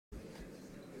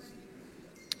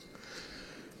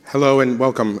Hello and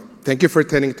welcome. Thank you for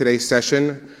attending today's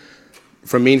session,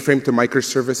 From Mainframe to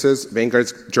Microservices,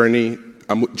 Vanguard's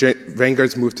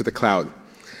Move to the Cloud.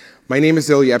 My name is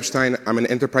Ilya Epstein. I'm an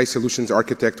Enterprise Solutions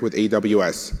Architect with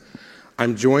AWS.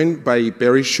 I'm joined by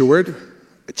Barry Sheward,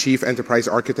 Chief Enterprise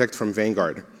Architect from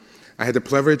Vanguard. I had the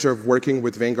privilege of working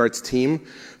with Vanguard's team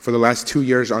for the last 2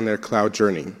 years on their cloud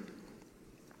journey.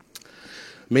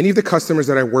 Many of the customers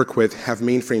that I work with have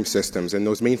mainframe systems, and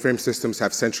those mainframe systems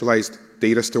have centralized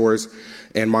data stores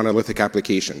and monolithic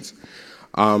applications.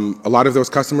 A lot of those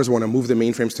customers want to move the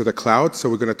mainframes to the cloud, so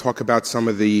we're going to talk about some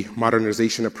of the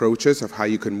modernization approaches of how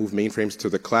you can move mainframes to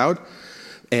the cloud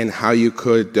and how you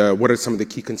could, what are some of the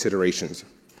key considerations.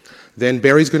 Then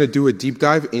Barry's going to do a deep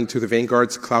dive into the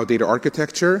Vanguard's cloud data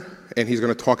architecture, and he's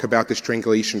going to talk about the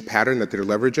strangulation pattern that they're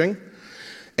leveraging.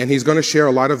 And he's going to share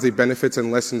a lot of the benefits and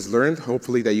lessons learned,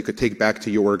 hopefully, that you could take back to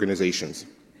your organizations.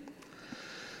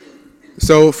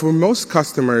 So for most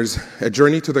customers, a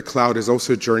journey to the cloud is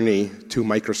also a journey to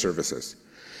microservices.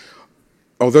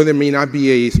 Although there may not be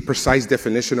a precise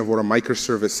definition of what a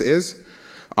microservice is,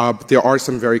 there are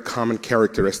some very common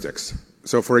characteristics.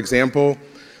 So for example,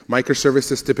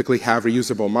 microservices typically have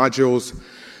reusable modules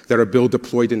that are build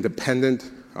deployed independent.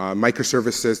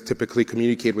 Microservices typically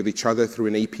communicate with each other through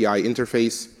an API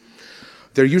interface.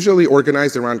 They're usually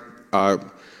organized around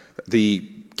the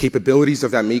capabilities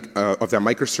of that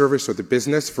microservice or the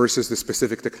business versus the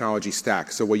specific technology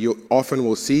stack. So what you often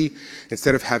will see,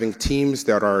 instead of having teams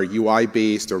that are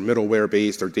UI-based or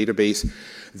middleware-based or database,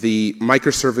 the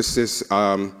microservices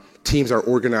teams are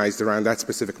organized around that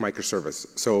specific microservice.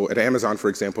 So at Amazon, for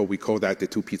example, we call that the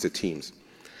two pizza teams.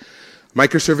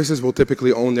 Microservices will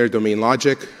typically own their domain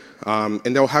logic, and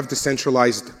they'll have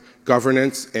decentralized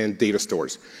governance and data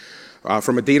stores.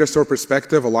 From a data store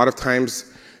perspective, a lot of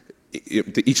times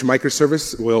each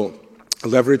microservice will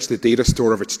leverage the data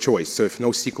store of its choice. So if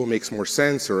NoSQL makes more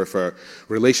sense, or if a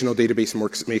relational database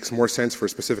makes more sense for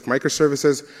specific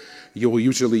microservices, you will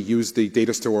usually use the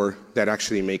data store that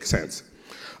actually makes sense.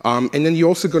 And then you're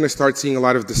also going to start seeing a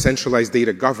lot of decentralized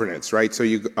data governance, right? So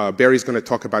Barry's going to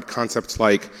talk about concepts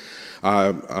like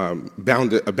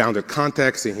bounded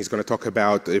context, and he's going to talk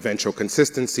about eventual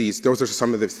consistencies. Those are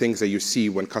some of the things that you see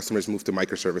when customers move to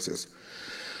microservices.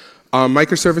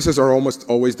 Microservices are almost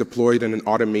always deployed in an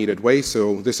automated way,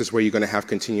 so this is where you're going to have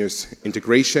continuous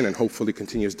integration and hopefully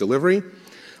continuous delivery.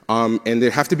 And they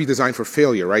have to be designed for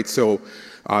failure, right? So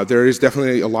there is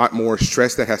definitely a lot more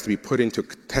stress that has to be put into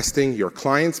testing your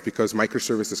clients because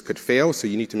microservices could fail, so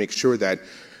you need to make sure that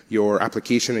your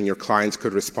application and your clients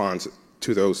could respond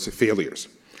to those failures.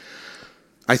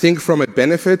 I think from a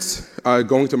benefits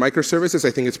going to microservices,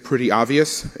 I think it's pretty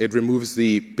obvious. It removes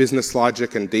the business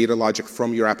logic and data logic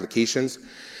from your applications.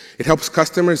 It helps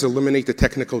customers eliminate the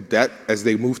technical debt as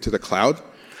they move to the cloud.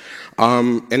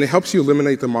 And it helps you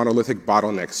eliminate the monolithic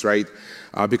bottlenecks, right?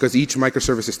 Because each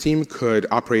microservices team could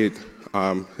operate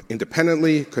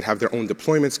independently, could have their own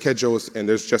deployment schedules, and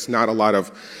there's just not a lot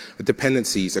of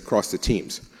dependencies across the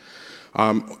teams.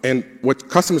 And what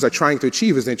customers are trying to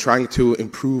achieve is they're trying to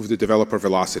improve the developer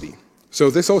velocity. So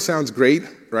this all sounds great,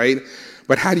 right?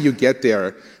 But how do you get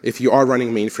there if you are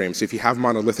running mainframes, if you have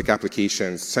monolithic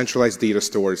applications, centralized data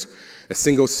stores, a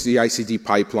single CI/CD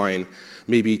pipeline,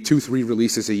 maybe 2-3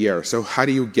 releases a year? So how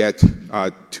do you get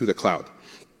to the cloud?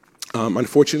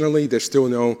 Unfortunately, there's still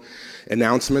no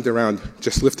announcement around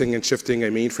just lifting and shifting a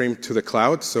mainframe to the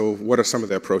cloud. So what are some of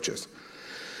the approaches?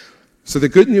 So the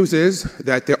good news is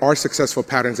that there are successful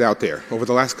patterns out there. Over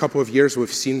the last couple of years,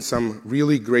 we've seen some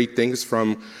really great things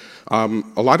from a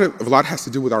lot has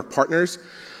to do with our partners,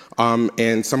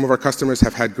 and some of our customers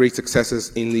have had great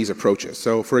successes in these approaches.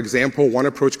 So for example, one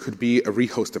approach could be a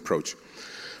rehost approach.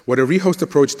 What a rehost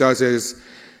approach does is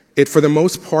it, for the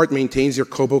most part, maintains your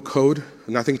COBOL code.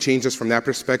 Nothing changes from that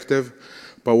perspective.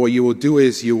 But what you will do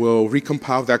is you will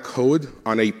recompile that code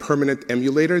on a permanent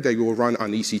emulator that you will run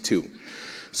on EC2.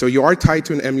 So you are tied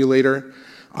to an emulator.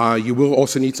 You will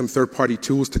also need some third-party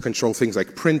tools to control things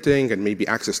like printing and maybe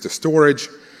access to storage.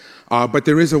 But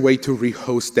there is a way to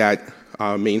rehost that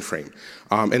mainframe.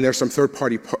 And there's some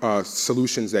third-party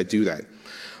solutions that do that.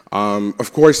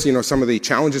 Of course, some of the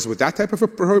challenges with that type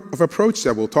of approach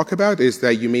that we'll talk about is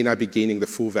that you may not be gaining the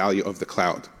full value of the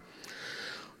cloud.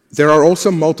 There are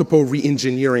also multiple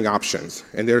re-engineering options,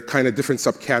 and there are kind of different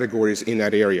subcategories in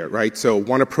that area, right? So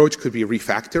one approach could be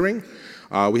refactoring.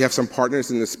 We have some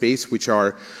partners in the space which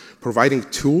are providing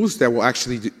tools that will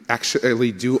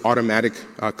actually do automatic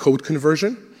code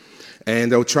conversion,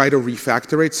 and they'll try to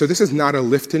refactor it. So this is not a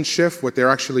lift and shift. What they're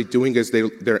actually doing is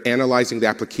they're analyzing the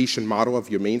application model of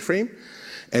your mainframe,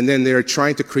 and then they're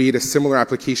trying to create a similar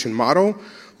application model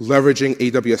leveraging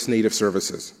AWS native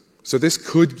services. So this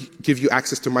could give you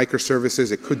access to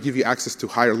microservices. It could give you access to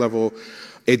higher level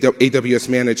AWS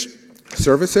managed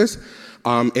services.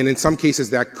 And in some cases,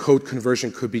 that code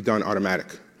conversion could be done automatic.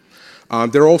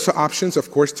 There are also options,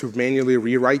 of course, to manually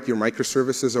rewrite your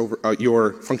microservices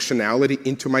your functionality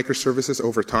into microservices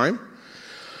over time.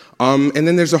 And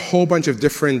then there's a whole bunch of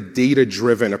different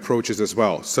data-driven approaches as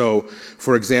well. So,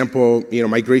 for example,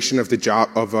 migration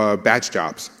of batch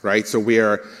jobs, right? So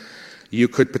where you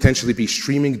could potentially be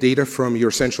streaming data from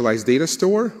your centralized data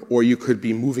store, or you could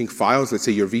be moving files, let's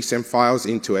say your vSAM files,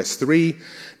 into S3,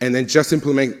 and then just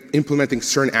implementing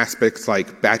certain aspects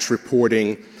like batch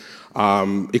reporting.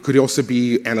 It could also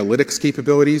be analytics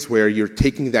capabilities where you're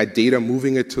taking that data,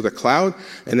 moving it to the cloud,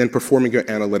 and then performing your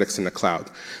analytics in the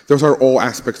cloud. Those are all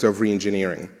aspects of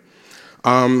re-engineering.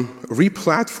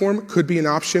 Replatform could be an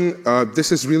option.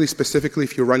 This is really specifically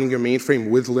if you're running your mainframe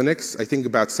with Linux. I think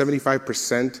about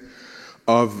 75%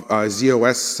 of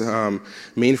z/OS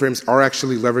mainframes are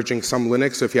actually leveraging some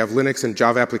Linux. So if you have Linux and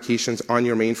Java applications on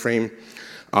your mainframe,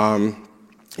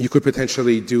 you could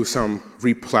potentially do some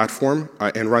replatform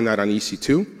and run that on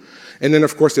EC2. And then,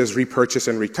 of course, there's repurchase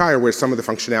and retire, where some of the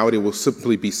functionality will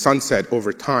simply be sunset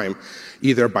over time,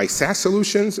 either by SaaS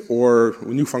solutions or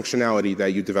new functionality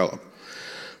that you develop.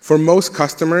 For most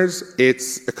customers,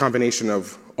 it's a combination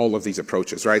of all of these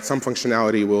approaches, right? Some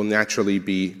functionality will naturally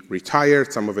be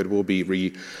retired, some of it will be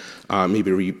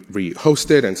maybe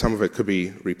re-hosted, and some of it could be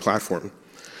replatformed.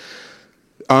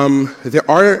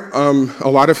 There are a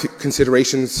lot of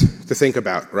considerations to think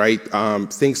about, right?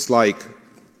 Things like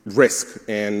risk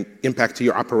and impact to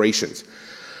your operations.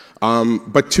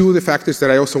 But two of the factors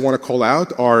that I also want to call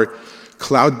out are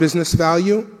cloud business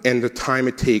value and the time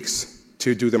it takes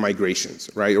to do the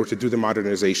migrations, right, or to do the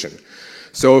modernization.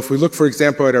 So if we look, for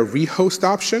example, at a rehost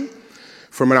option,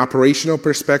 from an operational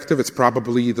perspective, it's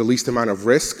probably the least amount of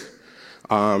risk.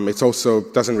 It also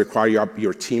doesn't require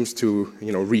your teams to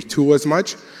retool as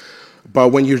much. But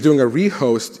when you're doing a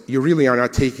rehost, you really are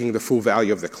not taking the full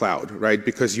value of the cloud, right?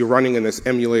 Because you're running in this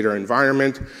emulator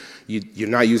environment. You're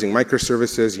not using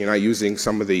microservices. You're not using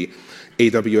some of the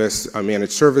AWS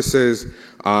managed services.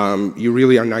 You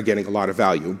really are not getting a lot of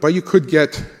value. But you could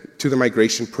get to the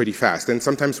migration pretty fast. And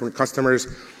sometimes when customers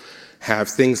have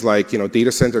things like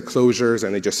data center closures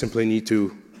and they just simply need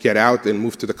to get out and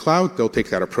move to the cloud, they'll take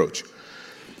that approach.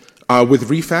 With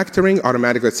refactoring,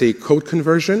 automatic, let's say, code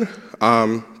conversion,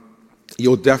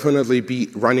 you'll definitely be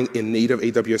running in native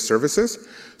AWS services.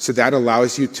 So that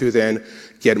allows you to then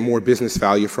get more business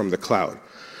value from the cloud.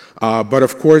 But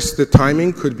of course, the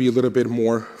timing could be a little bit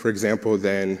more, for example,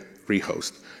 than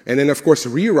rehost. And then, of course,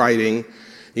 rewriting,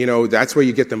 that's where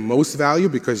you get the most value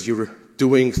because you're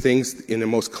doing things in the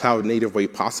most cloud-native way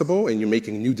possible, and you're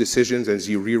making new decisions as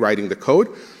you're rewriting the code.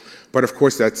 But of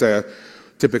course, that's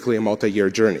typically a multi-year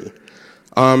journey.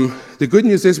 The good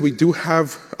news is we do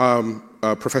have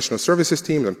professional services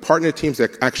teams and partner teams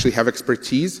that actually have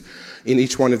expertise in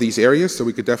each one of these areas, so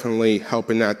we could definitely help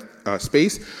in that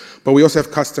space. But we also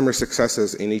have customer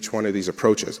successes in each one of these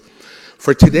approaches.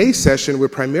 For today's session, we're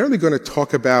primarily going to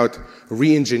talk about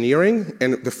re-engineering,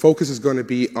 and the focus is going to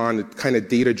be on kind of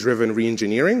data-driven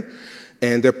re-engineering.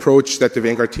 And the approach that the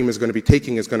Vanguard team is going to be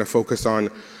taking is going to focus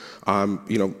on,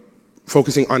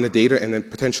 focusing on the data and then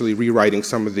potentially rewriting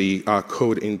some of the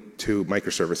code into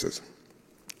microservices.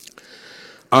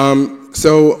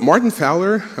 So Martin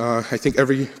Fowler, I think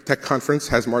every tech conference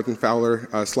has Martin Fowler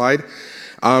slide.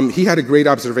 He had a great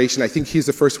observation. I think he's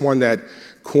the first one that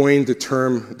coined the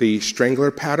term the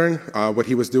strangler pattern. What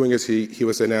he was doing is he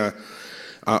was in an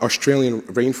Australian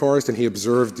rainforest and he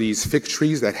observed these fig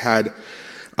trees that had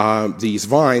these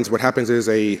vines. What happens is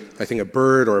I think a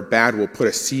bird or a bat will put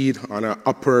a seed on the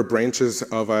upper branches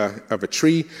of a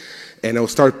tree, and it'll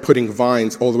start putting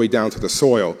vines all the way down to the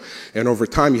soil. And over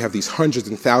time, you have these hundreds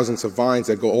and thousands of vines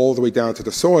that go all the way down to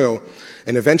the soil,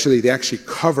 and eventually they actually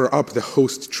cover up the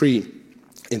host tree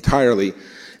entirely.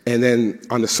 And then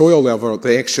on the soil level,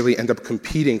 they actually end up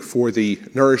competing for the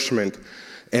nourishment.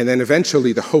 And then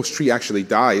eventually the host tree actually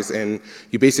dies, and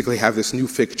you basically have this new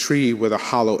fig tree with a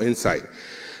hollow inside.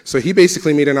 So he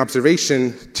basically made an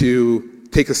observation to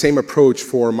take the same approach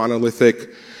for monolithic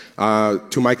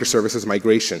to microservices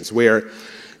migrations, where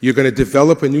you're going to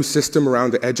develop a new system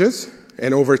around the edges,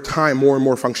 and over time, more and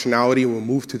more functionality will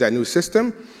move to that new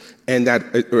system, and that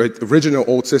original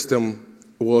old system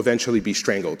will eventually be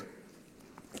strangled.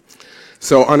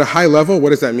 So on a high level,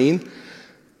 what does that mean?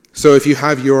 So if you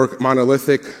have your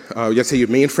monolithic, let's say your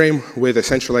mainframe with a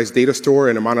centralized data store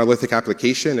and a monolithic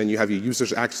application, and you have your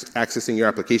users accessing your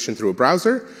application through a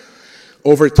browser,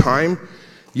 over time,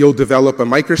 You'll develop a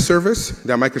microservice.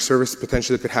 That microservice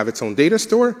potentially could have its own data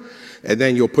store, and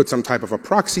then you'll put some type of a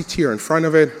proxy tier in front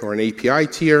of it or an API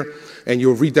tier, and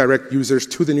you'll redirect users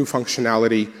to the new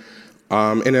functionality.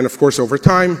 And then, of course, over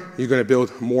time, you're going to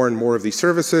build more and more of these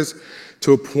services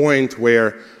to a point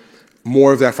where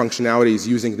more of that functionality is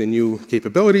using the new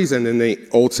capabilities, and then the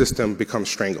old system becomes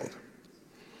strangled.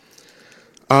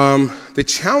 The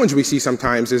challenge we see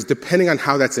sometimes is, depending on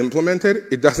how that's implemented,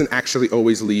 it doesn't actually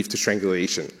always lead to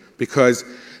strangulation, because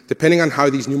depending on how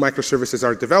these new microservices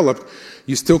are developed,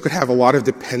 you still could have a lot of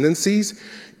dependencies,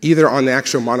 either on the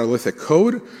actual monolithic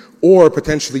code or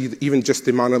potentially even just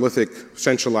the monolithic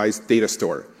centralized data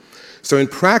store. So in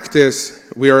practice,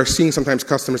 we are seeing sometimes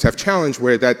customers have challenge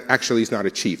where that actually is not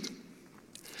achieved.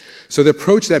 So the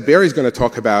approach that Barry's going to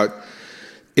talk about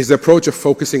is the approach of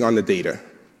focusing on the data,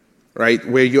 right?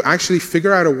 Where you actually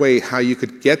figure out a way how you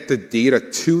could get the data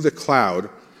to the cloud,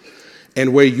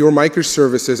 and where your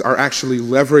microservices are actually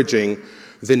leveraging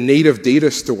the native data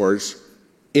stores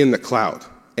in the cloud.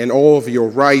 And all of your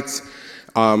writes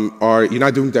you're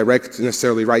not doing direct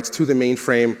necessarily writes to the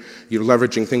mainframe. You're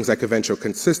leveraging things like eventual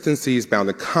consistencies,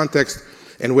 bounded context,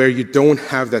 and where you don't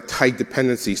have that tight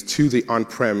dependencies to the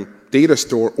on-prem data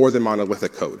store or the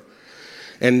monolithic code.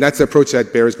 And that's the approach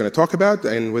that Barry's going to talk about.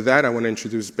 And with that, I want to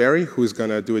introduce Barry, who's going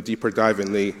to do a deeper dive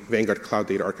in the Vanguard Cloud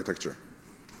Data Architecture.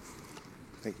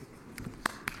 Thank you.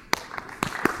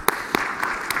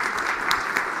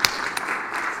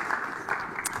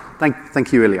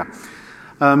 Thank you, Ilya.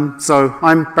 So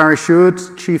I'm Barry Sheward,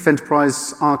 Chief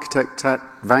Enterprise Architect at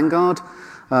Vanguard.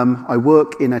 I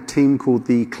work in a team called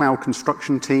the Cloud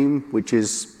Construction Team, which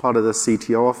is part of the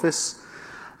CTO office.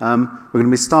 We're going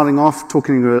to be starting off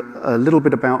talking a little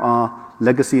bit about our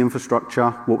legacy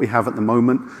infrastructure, what we have at the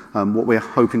moment, what we're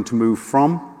hoping to move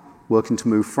from, working to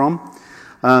move from.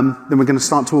 Then we're going to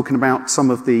start talking about some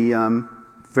of the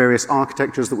various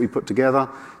architectures that we put together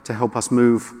to help us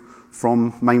move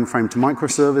from mainframe to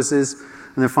microservices.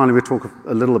 And then finally, we'll talk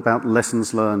a little about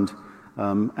lessons learned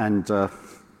and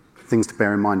things to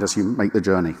bear in mind as you make the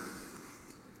journey.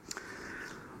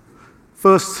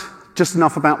 First, just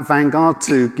enough about Vanguard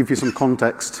to give you some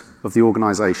context of the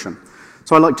organization.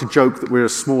 So I like to joke that we're a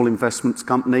small investments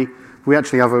company. We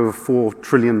actually have over $4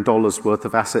 trillion worth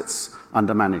of assets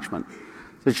under management.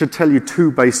 So it should tell you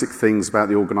two basic things about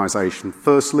the organization.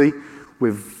 Firstly,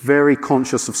 we're very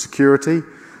conscious of security,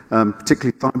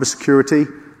 particularly cybersecurity,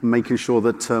 making sure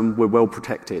that we're well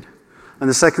protected. And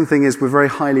the second thing is we're very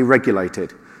highly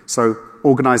regulated. So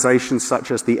organizations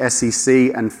such as the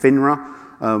SEC and FINRA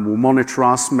will monitor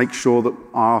us, make sure that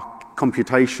our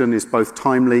computation is both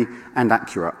timely and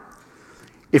accurate.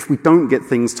 If we don't get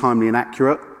things timely and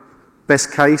accurate,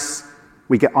 best case,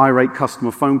 we get irate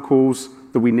customer phone calls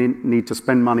that we need to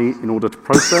spend money in order to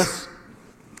process.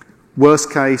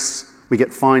 Worst case, we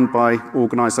get fined by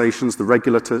organizations, the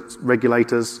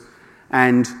regulators,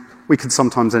 and we can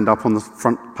sometimes end up on the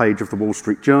front page of the Wall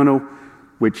Street Journal,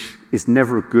 which is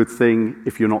never a good thing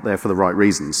if you're not there for the right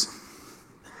reasons.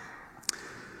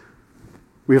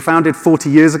 We were founded 40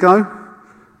 years ago.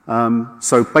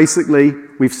 So basically,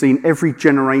 we've seen every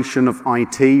generation of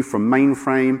IT, from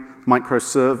mainframe,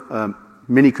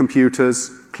 mini computers,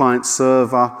 client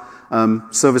server,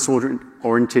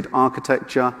 service-oriented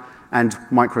architecture, and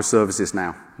microservices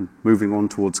now, moving on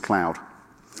towards cloud.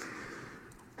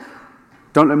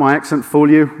 Don't let my accent fool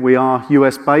you. We are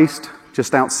US-based,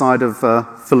 just outside of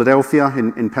Philadelphia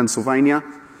in Pennsylvania.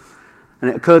 And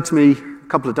it occurred to me a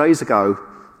couple of days ago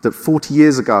that 40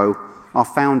 years ago, our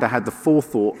founder had the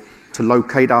forethought to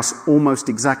locate us almost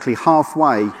exactly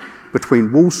halfway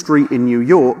between Wall Street in New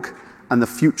York and the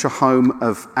future home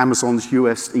of Amazon's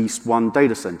US East 1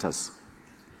 data centers.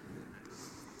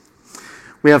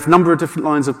 We have a number of different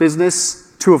lines of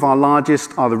business. Two of our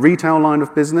largest are the retail line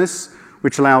of business,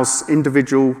 which allows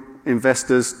individual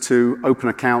investors to open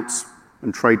accounts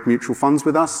and trade mutual funds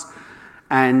with us,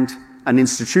 and an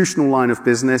institutional line of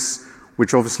business,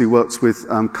 which obviously works with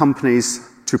companies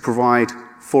to provide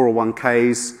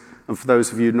 401ks, and for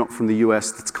those of you not from the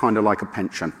US, that's kind of like a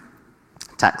pension,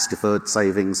 tax-deferred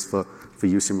savings for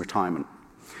use in retirement.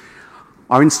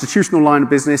 Our institutional line of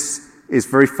business is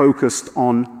very focused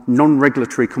on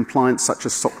non-regulatory compliance such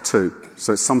as SOC 2.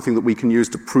 So it's something that we can use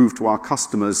to prove to our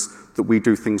customers that we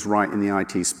do things right in the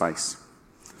IT space.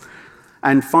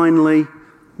 And finally,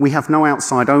 we have no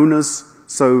outside owners,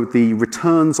 so the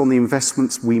returns on the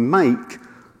investments we make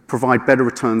provide better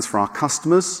returns for our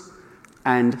customers.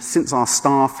 And since our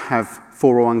staff have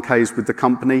 401ks with the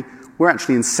company, we're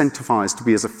actually incentivized to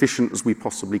be as efficient as we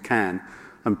possibly can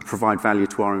and provide value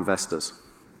to our investors.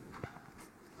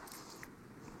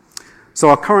 So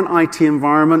our current IT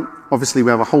environment obviously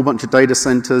we have a whole bunch of data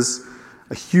centers,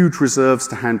 a huge reserves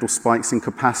to handle spikes in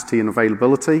capacity and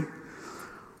availability.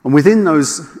 And within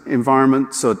those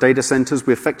environments or data centers,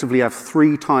 we effectively have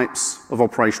three types of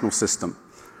operational system.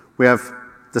 We have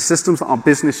the systems that our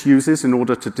business uses in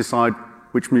order to decide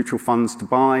which mutual funds to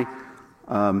buy,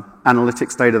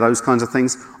 analytics data, those kinds of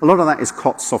things. A lot of that is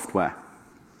COTS software.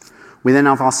 We then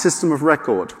have our system of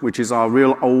record, which is our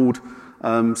real old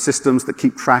systems that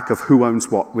keep track of who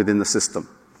owns what within the system.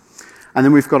 And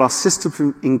then we've got our system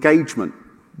of engagement,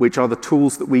 which are the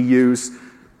tools that we use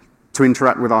to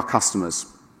interact with our customers.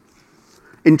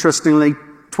 Interestingly,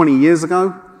 20 years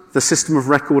ago, the system of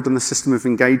record and the system of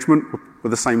engagement were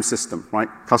the same system, right?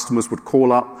 Customers would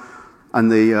call up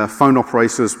and the phone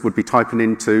operators would be typing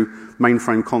into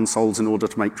mainframe consoles in order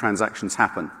to make transactions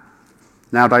happen.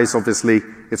 Nowadays, obviously,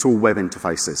 it's all web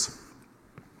interfaces.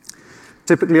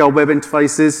 Typically, our web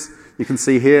interfaces, you can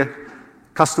see here,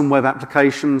 custom web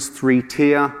applications,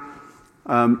 3-tier,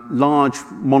 large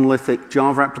monolithic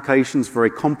Java applications, very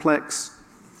complex.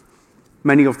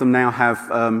 Many of them now have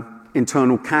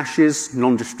internal caches,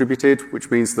 non-distributed,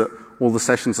 which means that all the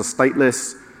sessions are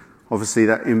stateless. Obviously,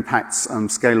 that impacts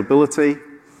scalability.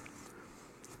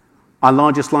 Our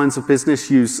largest lines of business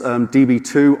use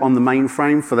DB2 on the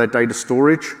mainframe for their data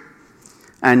storage.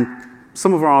 And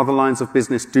some of our other lines of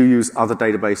business do use other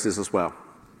databases as well.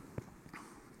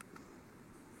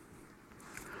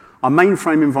 Our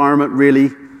mainframe environment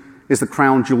really is the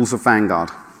crown jewels of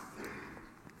Vanguard.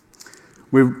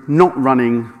 We're not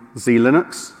running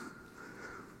Z-Linux.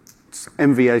 It's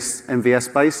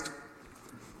MVS-based.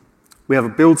 We have a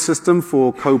build system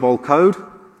for COBOL code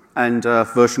and a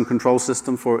version control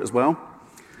system for it as well.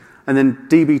 And then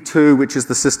DB2, which is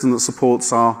the system that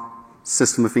supports our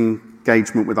system of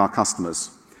engagement with our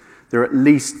customers. There are at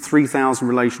least 3,000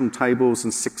 relational tables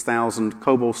and 6,000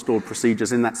 COBOL stored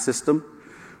procedures in that system,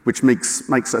 which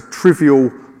makes a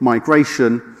trivial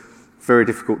migration very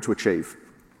difficult to achieve.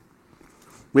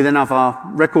 We then have our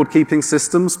record-keeping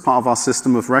systems, part of our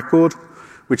system of record,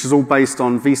 which is all based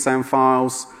on vSAN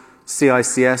files,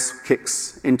 CICS,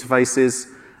 CICS interfaces,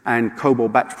 and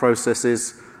COBOL batch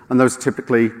processes, and those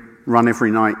typically run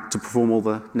every night to perform all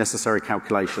the necessary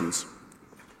calculations.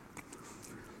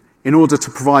 In order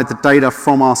to provide the data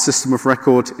from our system of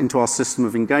record into our system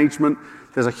of engagement,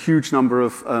 there's a huge number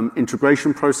of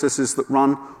integration processes that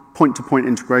run, point-to-point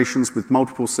integrations with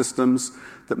multiple systems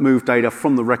that move data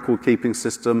from the record-keeping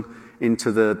system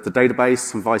into the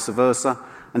database and vice versa.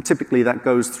 And typically that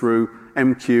goes through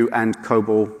MQ and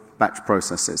COBOL batch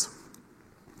processes.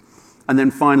 And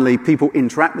then finally, people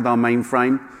interact with our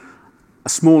mainframe, a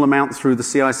small amount through the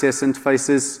CICS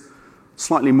interfaces,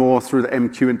 slightly more through the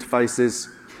MQ interfaces,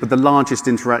 but the largest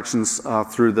interactions are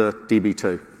through the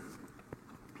DB2.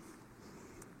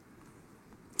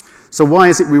 So why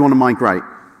is it we want to migrate?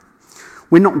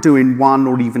 We're not doing one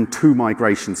or even two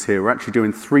migrations here. We're actually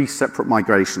doing three separate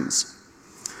migrations.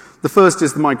 The first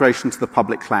is the migration to the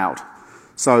public cloud.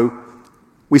 So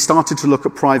we started to look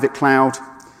at private cloud.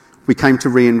 We came to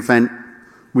reInvent.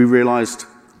 We realized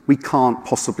we can't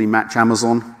possibly match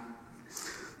Amazon.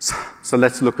 So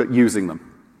let's look at using them.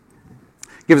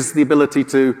 It gives us the ability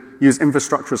to use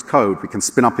infrastructure as code. We can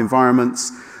spin up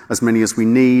environments, as many as we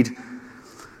need.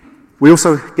 We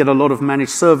also get a lot of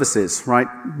managed services, right?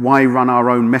 Why run our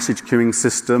own message queuing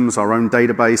systems, our own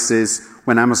databases,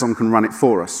 when Amazon can run it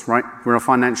for us, right? We're a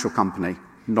financial company,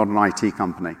 not an IT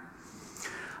company.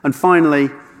 And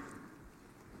finally,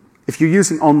 if you're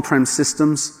using on-prem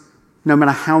systems, no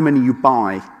matter how many you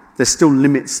buy, there's still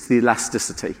limits to the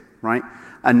elasticity, right?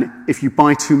 And if you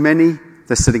buy too many,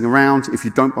 they're sitting around. If you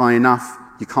don't buy enough,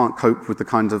 you can't cope with the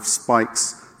kind of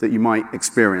spikes that you might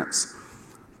experience.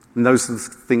 And those are the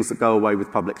things that go away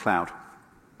with public cloud.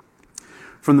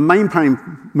 From the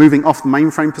mainframe, moving off the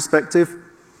mainframe perspective,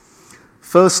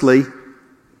 firstly,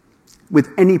 with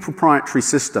any proprietary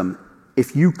system,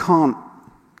 if you can't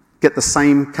get the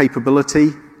same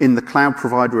capability in the cloud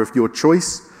provider of your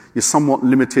choice, you're somewhat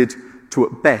limited to,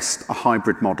 at best, a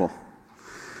hybrid model.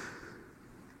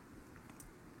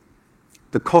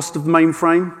 The cost of the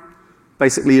mainframe,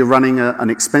 basically you're running an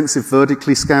expensive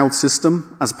vertically scaled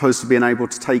system as opposed to being able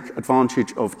to take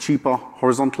advantage of cheaper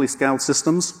horizontally scaled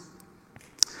systems.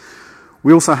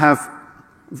 We also have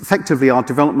effectively our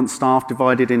development staff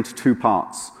divided into two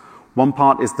parts. One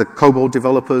part is the COBOL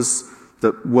developers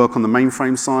that work on the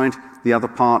mainframe side. The other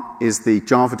part is the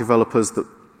Java developers that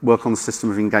work on the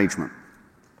system of engagement.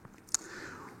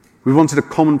 We wanted a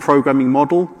common programming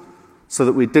model so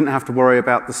that we didn't have to worry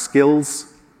about the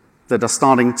skills that are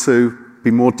starting to be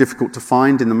more difficult to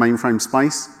find in the mainframe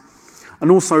space,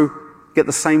 and also get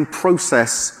the same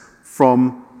process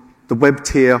from the web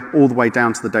tier all the way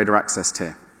down to the data access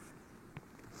tier.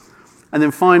 And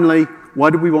then finally,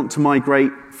 why do we want to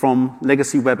migrate from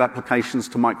legacy web applications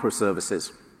to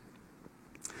microservices?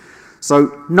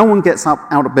 So no one gets up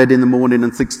out of bed in the morning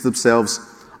and thinks to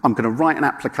themselves, I'm going to write an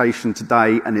application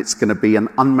today and it's going to be an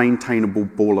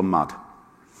unmaintainable ball of mud.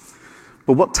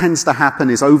 But what tends to happen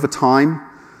is over time,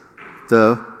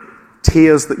 the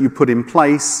tiers that you put in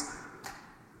place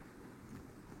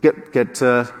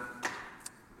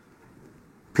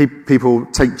people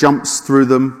take jumps through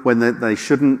them when they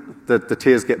shouldn't. The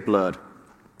tiers get blurred.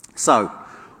 So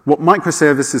what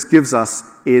microservices gives us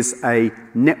is a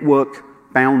network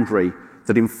boundary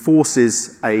that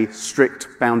enforces a strict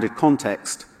bounded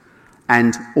context,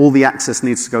 and all the access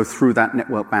needs to go through that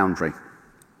network boundary.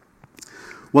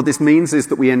 What this means is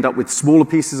that we end up with smaller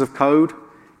pieces of code.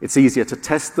 It's easier to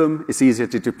test them. It's easier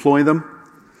to deploy them.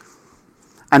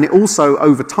 And it also,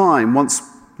 over time, once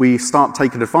we start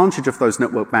taking advantage of those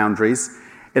network boundaries,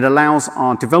 it allows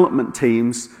our development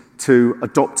teams to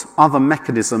adopt other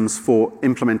mechanisms for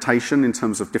implementation in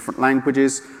terms of different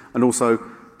languages and also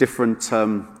different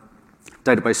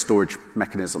database storage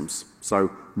mechanisms.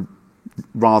 So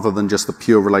rather than just the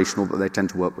pure relational that they tend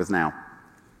to work with now.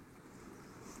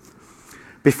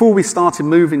 Before we started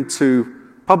moving to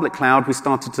public cloud, we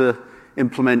started to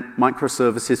implement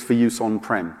microservices for use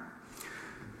on-prem.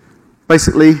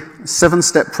 Basically, a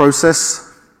 7-step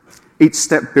process. Each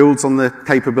step builds on the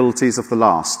capabilities of the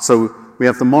last. So we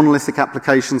have the monolithic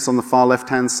applications on the far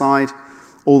left-hand side,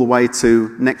 all the way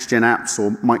to next-gen apps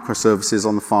or microservices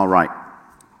on the far right.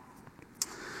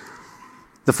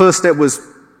 The first step was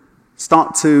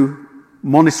start to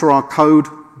monitor our code,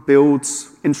 builds,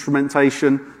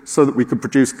 instrumentation, so that we could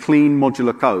produce clean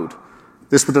modular code.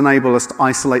 This would enable us to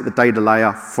isolate the data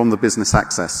layer from the business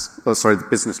the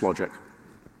business logic.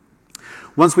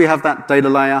 Once we have that data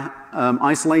layer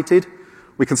isolated,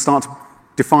 we can start to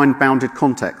define bounded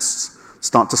contexts,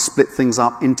 start to split things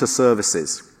up into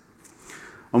services.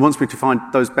 And once we define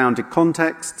those bounded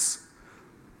contexts,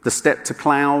 the step to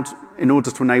cloud, in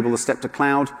order to enable the step to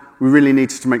cloud, we really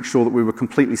needed to make sure that we were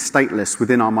completely stateless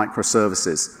within our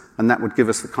microservices, and that would give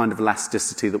us the kind of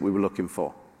elasticity that we were looking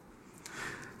for.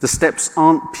 The steps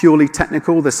aren't purely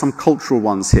technical, there's some cultural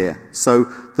ones here. So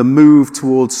the move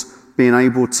towards being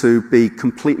able to be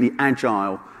completely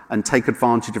agile and take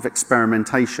advantage of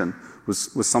experimentation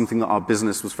was something that our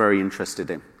business was very interested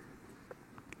in.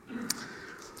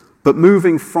 But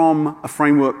moving from a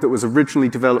framework that was originally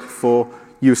developed for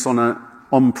use on an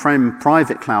on-prem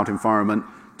private cloud environment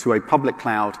to a public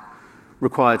cloud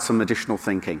required some additional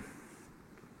thinking.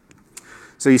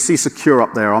 So you see secure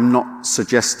up there. I'm not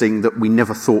suggesting that we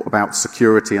never thought about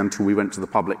security until we went to the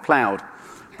public cloud,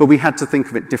 but we had to think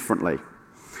of it differently.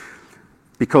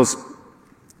 Because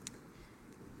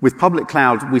with public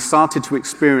cloud, we started to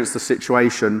experience the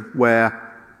situation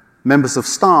where members of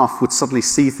staff would suddenly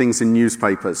see things in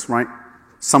newspapers, right?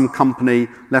 Some company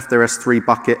left their S3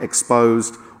 bucket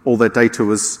exposed, all their data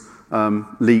was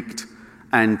leaked,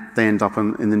 and they end up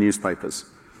in the newspapers.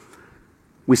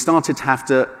 We started to have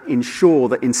to ensure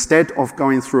that instead of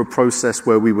going through a process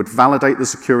where we would validate the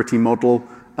security model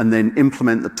and then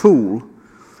implement the tool,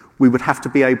 we would have to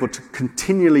be able to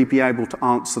continually be able to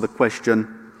answer the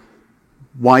question,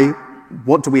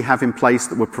 what do we have in place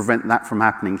that would prevent that from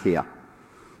happening here?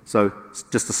 So it's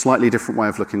just a slightly different way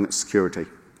of looking at security.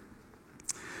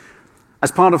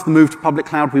 As part of the move to public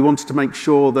cloud, we wanted to make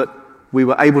sure that we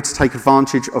were able to take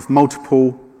advantage of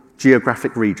multiple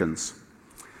geographic regions.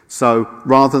 So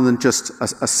rather than just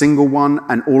a single one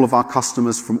and all of our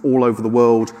customers from all over the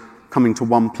world coming to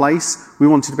one place, we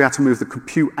wanted to be able to move the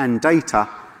compute and data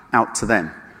out to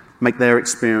them, make their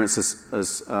experience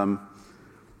as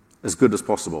good as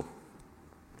possible.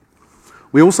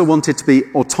 We also wanted to be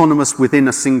autonomous within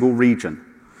a single region.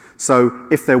 So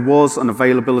if there was an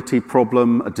availability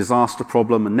problem, a disaster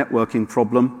problem, a networking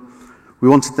problem, we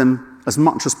wanted them as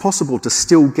much as possible to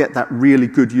still get that really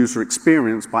good user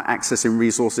experience by accessing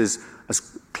resources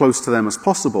as close to them as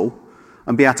possible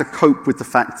and be able to cope with the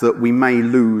fact that we may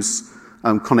lose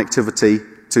connectivity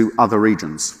to other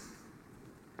regions.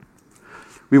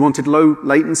 We wanted low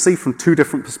latency from two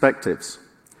different perspectives.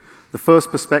 The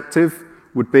first perspective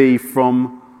would be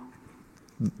from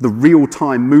the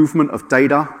real-time movement of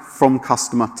data from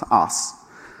customer to us.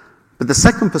 But the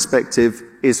second perspective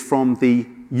is from the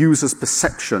user's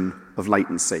perception of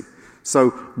latency.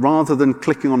 So rather than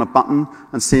clicking on a button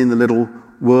and seeing the little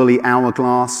whirly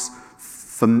hourglass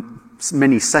for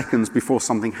many seconds before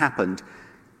something happened,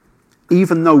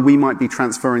 even though we might be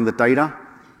transferring the data,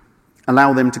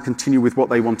 allow them to continue with what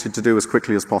they wanted to do as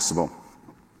quickly as possible.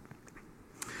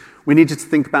 We needed to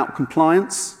think about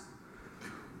compliance.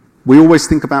 We always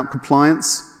think about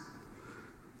compliance,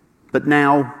 but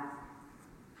now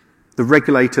the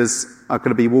regulators are going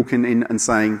to be walking in and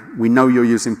saying, we know you're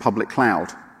using public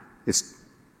cloud. It's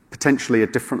potentially a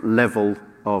different level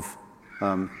of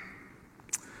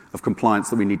compliance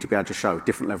that we need to be able to show,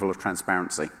 different level of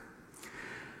transparency.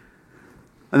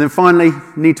 And then finally,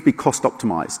 need to be cost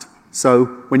optimized. So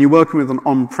when you're working with an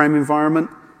on-prem environment,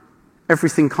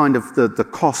 everything kind of the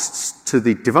costs to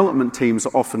the development teams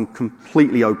are often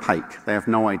completely opaque. They have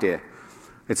no idea.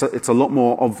 It's a lot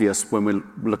more obvious when we're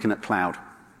looking at cloud.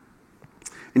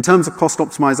 In terms of cost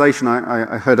optimization,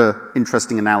 I heard an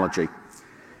interesting analogy.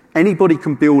 Anybody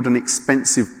can build an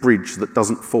expensive bridge that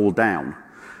doesn't fall down.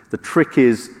 The trick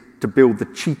is to build the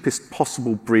cheapest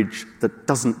possible bridge that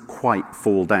doesn't quite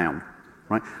fall down,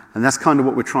 right? And that's kind of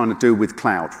what we're trying to do with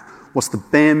cloud. What's the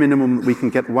bare minimum that we can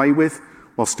get away with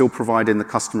while still providing the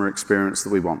customer experience that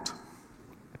we want?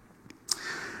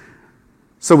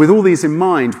 So with all these in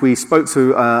mind, we spoke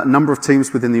to a number of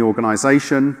teams within the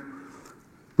organization.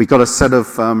 We got a set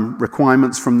of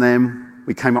requirements from them.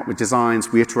 We came up with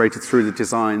designs. We iterated through the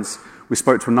designs. We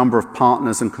spoke to a number of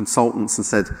partners and consultants and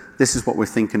said, this is what we're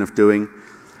thinking of doing.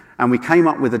 And we came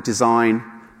up with a design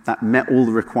that met all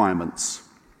the requirements.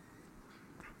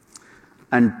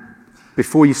 And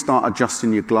before you start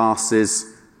adjusting your glasses,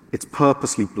 it's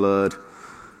purposely blurred.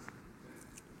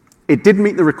 It did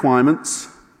meet the requirements.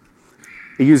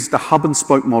 It used a hub and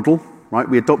spoke model, right?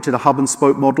 We adopted a hub and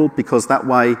spoke model because that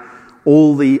way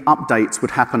all the updates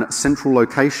would happen at a central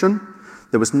location.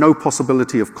 There was no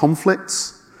possibility of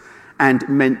conflicts, and it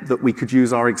meant that we could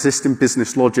use our existing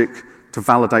business logic to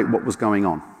validate what was going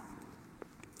on.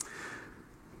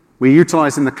 We're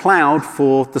utilizing the cloud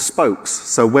for the spokes.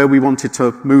 So where we wanted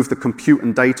to move the compute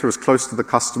and data as close to the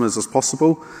customers as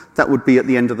possible, that would be at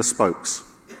the end of the spokes.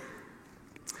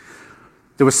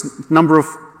 There was a number of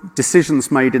decisions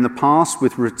made in the past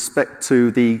with respect to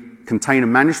the container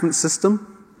management system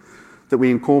that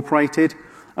we incorporated,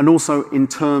 and also in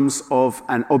terms of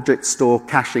an object store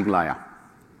caching layer.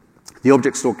 The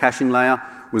object store caching layer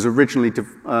was originally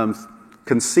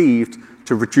conceived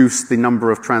to reduce the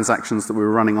number of transactions that we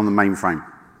were running on the mainframe.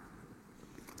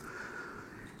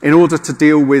 In order to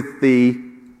deal with the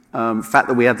fact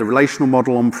that we had the relational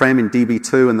model on-prem in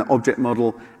DB2 and the object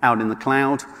model out in the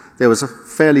cloud, there was a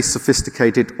fairly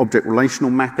sophisticated object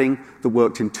relational mapping that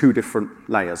worked in two different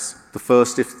layers. The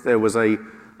first, if there was a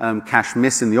cache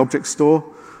miss in the object store,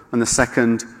 and the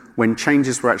second, when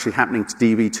changes were actually happening to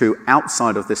DB2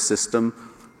 outside of this system,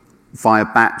 via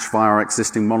batch, via our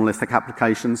existing monolithic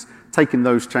applications, taking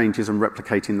those changes and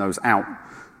replicating those out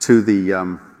to the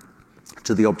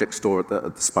object store at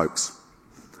the spokes.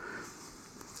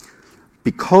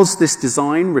 Because this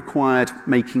design required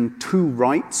making two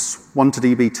writes, one to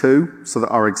DB2 so that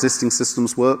our existing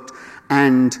systems worked,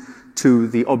 and to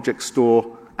the object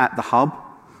store at the hub.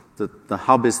 The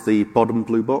hub is the bottom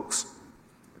blue box.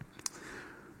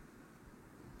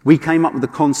 We came up with the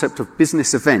concept of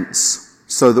business events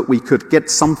so that we could get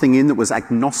something in that was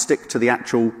agnostic to the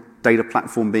actual data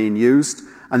platform being used,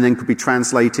 and then could be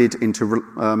translated into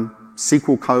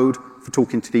SQL code for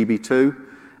talking to DB2,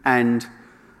 and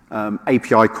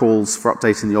API calls for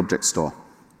updating the object store.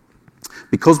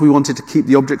 Because we wanted to keep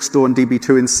the object store and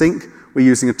DB2 in sync, we're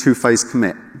using a two-phase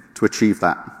commit to achieve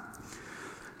that.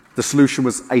 The solution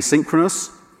was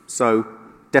asynchronous, so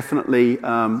definitely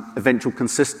eventual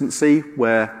consistency,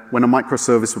 where when a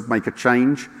microservice would make a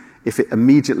change, if it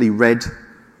immediately read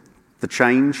the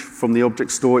change from the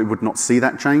object store, it would not see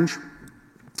that change.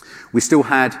 We still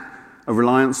had a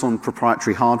reliance on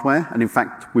proprietary hardware, and in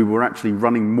fact, we were actually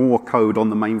running more code on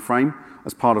the mainframe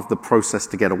as part of the process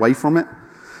to get away from it.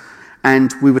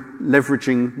 And we were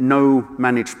leveraging no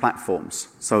managed platforms,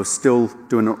 so still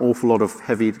doing an awful lot of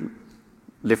heavy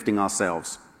lifting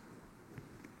ourselves.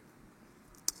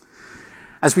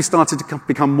 As we started to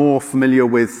become more familiar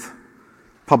with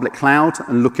public cloud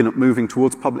and looking at moving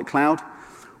towards public cloud,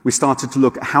 we started to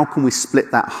look at how can we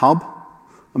split that hub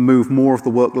and move more of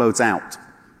the workloads out.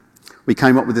 We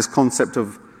came up with this concept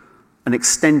of an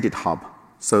extended hub.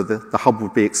 So the hub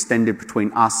would be extended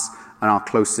between us and our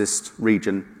closest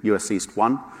region, US East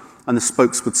 1, and the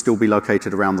spokes would still be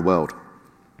located around the world.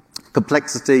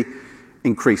 Complexity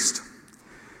increased.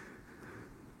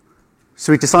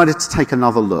 So we decided to take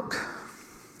another look.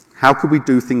 How could we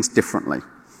do things differently?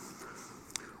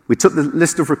 We took the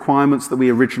list of requirements that we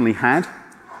originally had,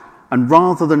 and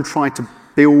rather than try to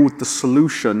build the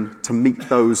solution to meet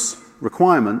those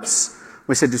requirements,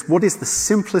 we said, just what is the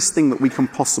simplest thing that we can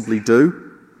possibly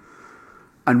do,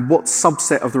 and what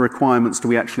subset of the requirements do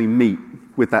we actually meet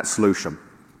with that solution?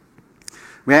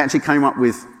 We actually came up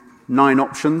with 9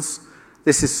 options,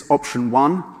 This is option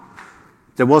 1.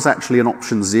 There was actually an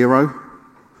option 0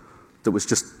 that was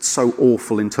just so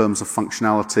awful in terms of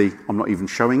functionality, I'm not even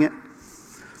showing it.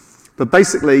 But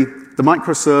basically, the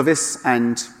microservice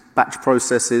and batch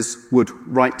processes would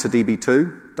write to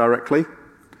DB2 directly,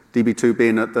 DB2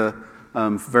 being at the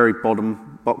very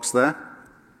bottom box there.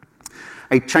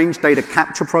 A change data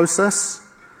capture process,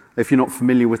 if you're not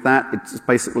familiar with that, it's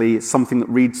basically something that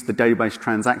reads the database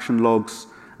transaction logs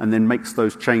and then makes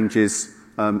those changes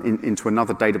into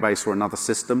another database or another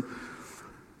system.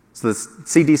 So the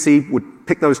CDC would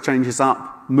pick those changes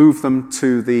up, move them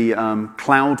to the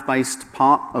cloud-based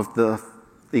part of the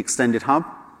extended hub,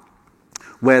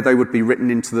 where they would be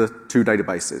written into the 2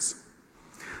 databases.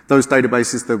 Those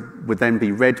databases would then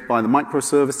be read by the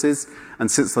microservices,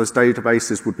 and since those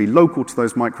databases would be local to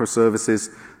those microservices,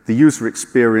 the user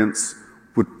experience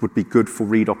would be good for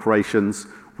read operations,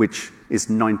 which is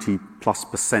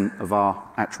 90+% of our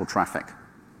actual traffic.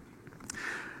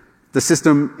 The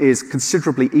system is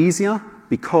considerably easier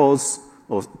because,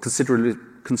 or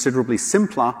considerably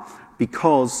simpler,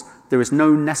 because there is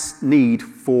no need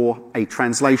for a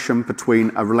translation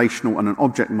between a relational and an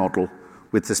object model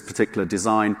with this particular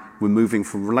design. We're moving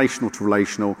from relational to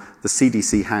relational. The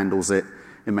CDC handles it.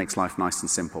 It makes life nice and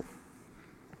simple.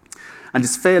 And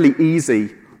it's fairly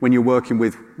easy when you're working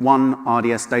with one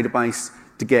RDS database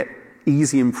to get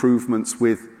easy improvements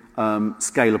with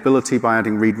scalability by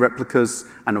adding read replicas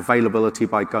and availability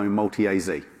by going multi-AZ.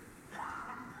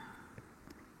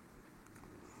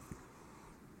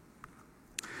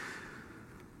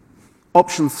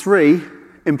 Option 3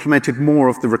 implemented more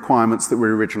of the requirements that we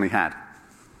originally had.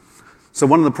 So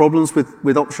one of the problems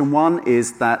with option 1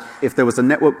 is that if there was a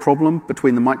network problem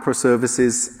between the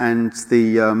microservices and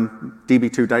the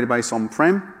DB2 database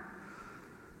on-prem,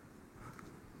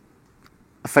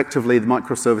 effectively the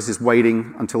microservice is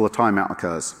waiting until the timeout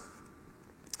occurs.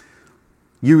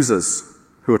 Users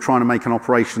who are trying to make an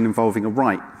operation involving a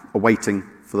write are waiting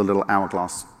for the little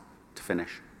hourglass to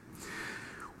finish.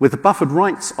 With the buffered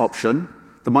writes option,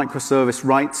 the microservice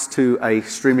writes to a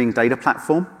streaming data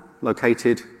platform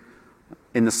located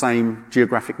in the same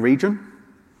geographic region.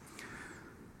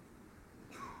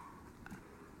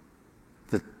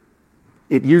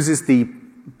 It uses the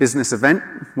business event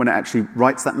when it actually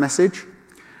writes that message,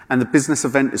 and the business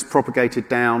event is propagated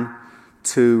down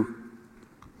to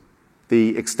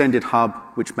the extended hub,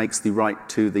 which makes the write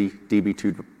to the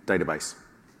DB2 database.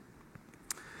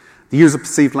 The user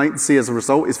perceived latency as a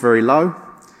result is very low.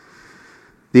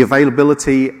 The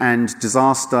availability and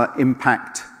disaster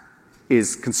impact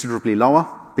is considerably lower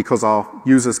because our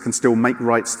users can still make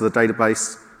writes to the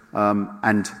database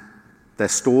and they're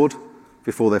stored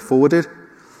before they're forwarded.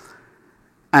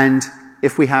 And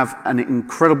if we have an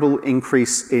incredible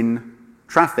increase in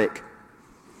traffic,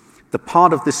 the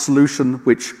part of this solution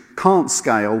which can't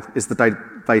scale is the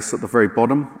database at the very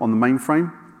bottom on the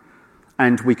mainframe,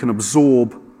 and we can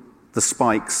absorb the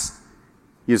spikes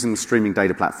using the streaming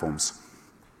data platforms.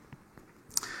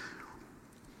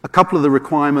 A couple of the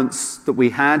requirements that we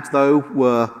had, though,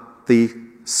 were the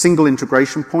single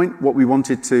integration point. What we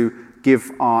wanted to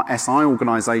give our SI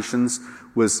organizations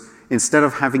was, instead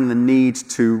of having the need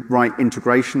to write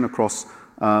integration across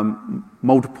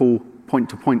multiple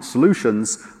point-to-point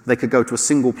solutions, they could go to a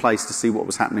single place to see what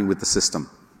was happening with the system.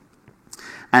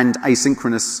 And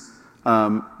asynchronous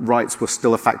writes were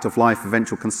still a fact of life.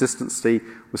 Eventual consistency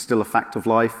was still a fact of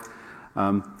life.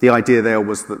 The idea there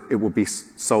was that it would be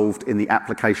solved in the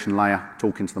application layer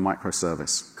talking to the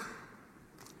microservice.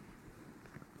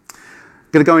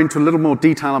 I'm going to go into a little more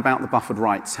detail about the buffered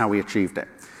writes, how we achieved it.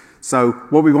 So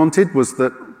what we wanted was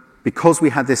that because we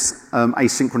had this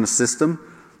asynchronous system,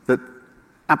 that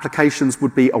applications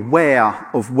would be aware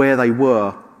of where they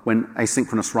were when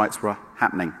asynchronous writes were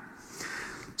happening.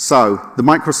 So the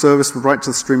microservice would write to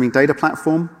the streaming data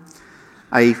platform.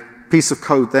 A piece of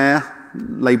code there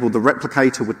labeled the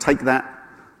replicator would take that,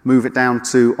 move it down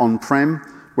to on-prem,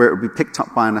 where it would be picked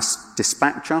up by a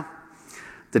dispatcher.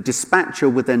 The dispatcher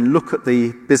would then look at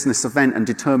the business event and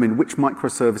determine which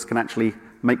microservice can actually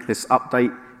make this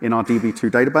update in our DB2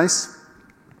 database,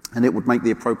 and it would make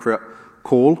the appropriate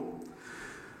call.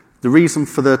 The reason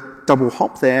for the double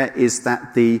hop there is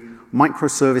that the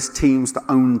microservice teams that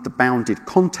owned the bounded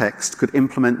context could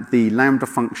implement the Lambda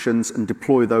functions and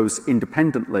deploy those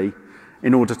independently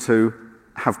in order to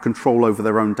have control over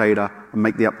their own data and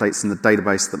make the updates in the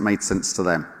database that made sense to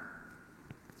them.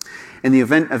 In the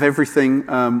event of everything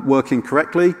working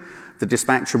correctly, the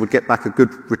dispatcher would get back a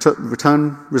good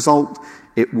return result.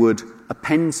 It would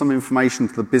append some information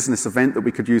to the business event that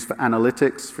we could use for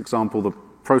analytics, for example, the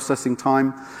processing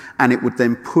time, and it would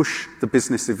then push the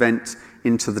business event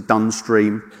into the done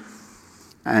stream,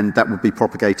 and that would be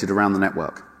propagated around the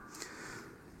network.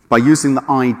 By using the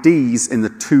IDs in the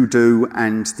to-do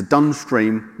and the done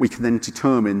stream, we can then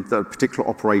determine that a particular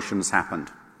operation has happened.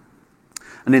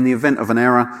 And in the event of an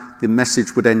error, the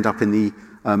message would end up in the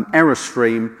error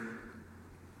stream,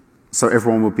 so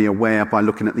everyone would be aware by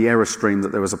looking at the error stream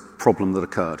that there was a problem that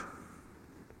occurred.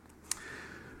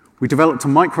 We developed a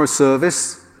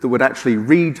microservice that would actually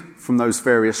read from those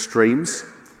various streams.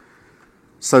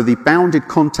 So the bounded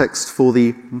context for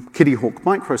the Kitty Hawk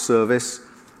microservice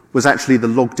was actually the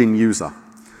logged in user.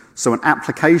 So an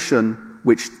application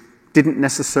which didn't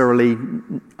necessarily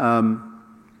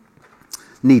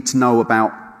need to know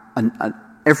about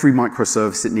every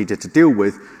microservice it needed to deal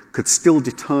with could still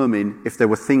determine if there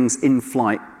were things in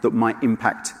flight that might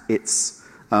impact its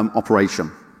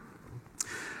operation.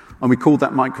 And we called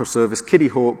that microservice Kitty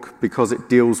Hawk because it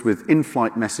deals with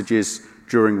in-flight messages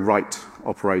during write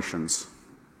operations.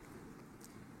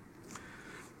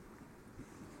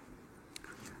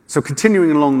 So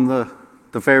continuing along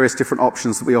the various different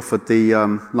options that we offered the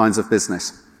lines of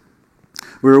business.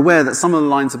 We were aware that some of the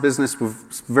lines of business were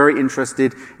very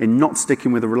interested in not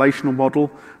sticking with a relational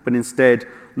model, but instead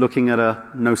looking at a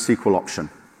NoSQL option.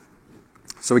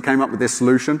 So we came up with this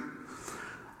solution.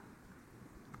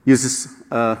 Uses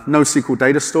a NoSQL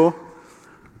data store.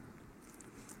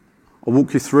 I'll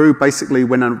walk you through. Basically,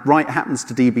 when a write happens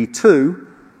to DB2,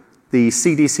 the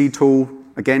CDC tool,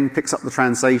 again, picks up the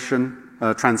transaction,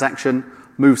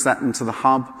 moves that into the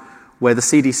hub, where the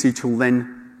CDC tool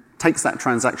then takes that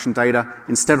transaction data.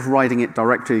 Instead of writing it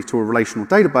directly to a relational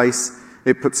database,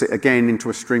 it puts it again into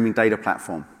a streaming data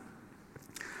platform.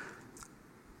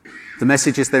 The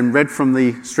message is then read from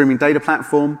the streaming data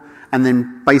platform, and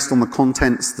then based on the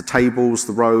contents, the tables,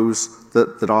 the rows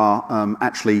that are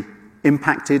actually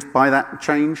impacted by that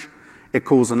change, it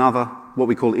calls another, what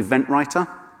we call event writer.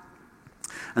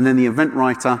 And then the event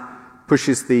writer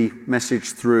pushes the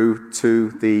message through to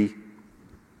the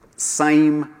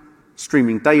same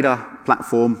streaming data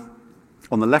platform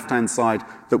on the left-hand side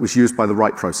that was used by the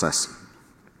write process.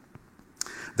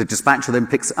 The dispatcher then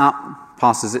picks it up,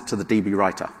 passes it to the DB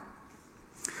writer.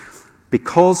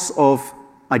 Because of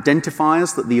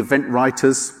identifiers that the event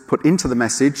writers put into the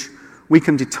message, we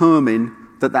can determine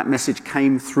that that message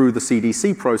came through the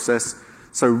CDC process.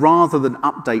 So rather than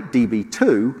update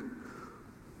DB2,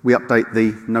 we update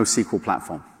the NoSQL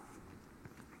platform.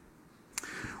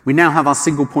 We now have our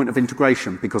single point of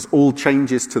integration because all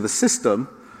changes to the system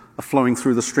are flowing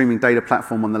through the streaming data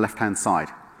platform on the left-hand side.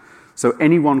 So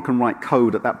anyone can write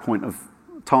code at that point of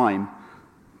time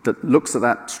that looks at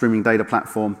that streaming data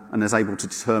platform and is able to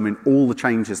determine all the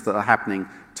changes that are happening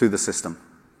to the system.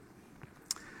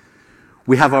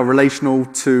 We have our relational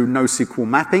to NoSQL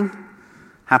mapping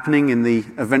happening in the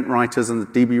event writers and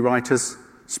the DB writers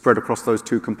spread across those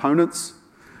two components.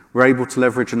 We're able to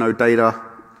leverage a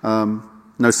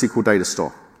NoSQL data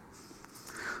store.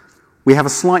 We have a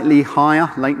slightly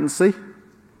higher latency,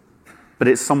 but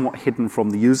it's somewhat hidden from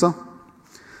the user.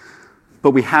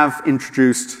 But we have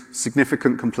introduced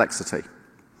significant complexity.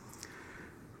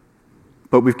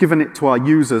 But we've given it to our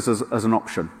users as an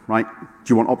option, right?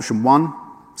 Do you want option 1,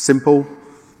 simple? Do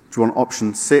you want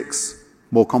option 6,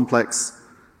 more complex?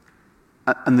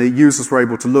 And the users were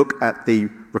able to look at the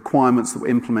requirements that were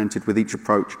implemented with each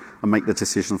approach and make the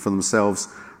decision for themselves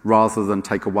rather than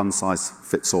take a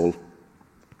one-size-fits-all.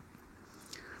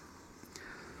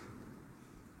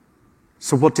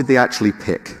 So what did they actually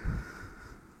pick?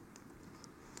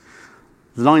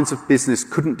 Lines of business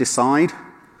couldn't decide.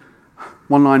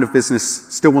 One line of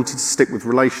business still wanted to stick with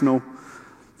relational.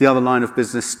 The other line of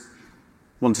business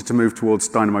wanted to move towards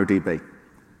DynamoDB.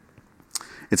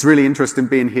 It's really interesting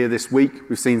being here this week.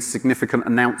 We've seen significant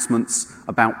announcements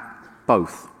about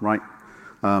both, right?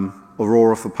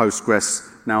 Aurora for Postgres,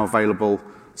 now available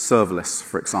serverless,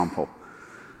 for example.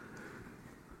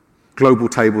 Global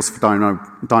tables for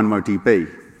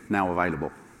DynamoDB, now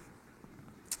available.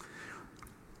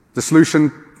 The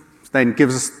solution then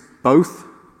gives us both.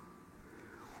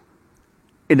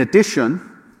 In addition,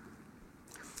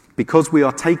 because we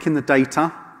are taking the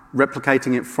data,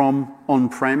 replicating it from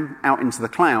on-prem out into the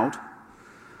cloud,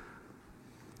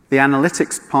 the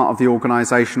analytics part of the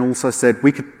organization also said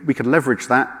we could leverage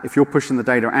that. If you're pushing the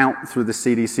data out through the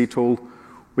CDC tool,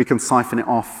 we can siphon it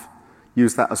off,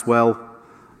 use that as well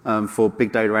for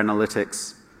big data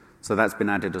analytics. So that's been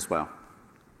added as well.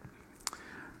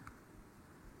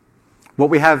 What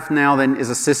we have now then is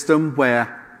a system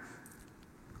where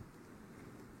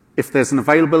if there's an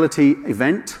availability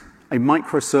event, a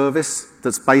microservice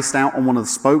that's based out on one of the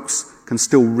spokes can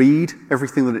still read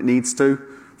everything that it needs to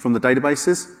from the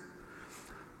databases.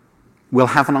 We'll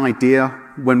have an idea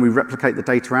when we replicate the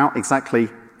data out exactly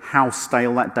how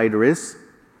stale that data is.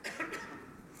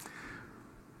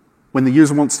 When the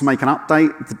user wants to make an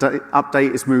update, the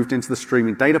update is moved into the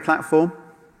streaming data platform.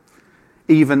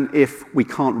 Even if we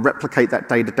can't replicate that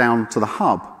data down to the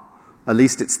hub, at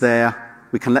least it's there.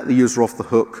 We can let the user off the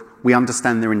hook. We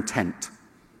understand their intent.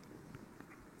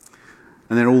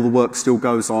 And then all the work still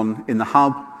goes on in the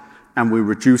hub, and we're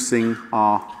reducing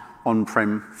our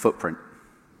on-prem footprint.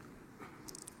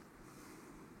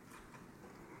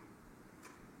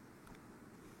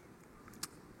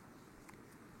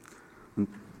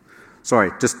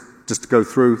 Sorry, just to go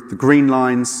through, the green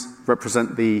lines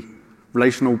represent the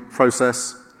relational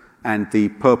process, and the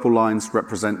purple lines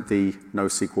represent the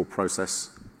NoSQL process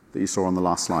that you saw on the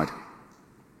last slide.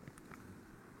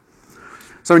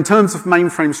 So in terms of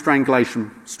mainframe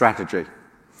strangulation strategy,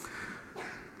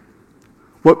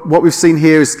 what we've seen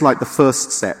here is like the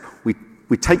first step.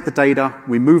 We take the data,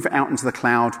 we move it out into the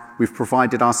cloud, we've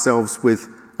provided ourselves with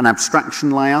an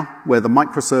abstraction layer where the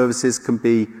microservices can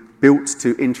be built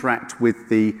to interact with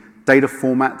the data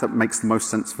format that makes the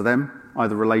most sense for them,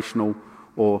 either relational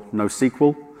or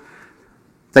NoSQL.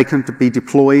 They can be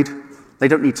deployed. They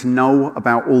don't need to know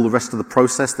about all the rest of the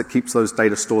process that keeps those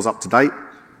data stores up to date.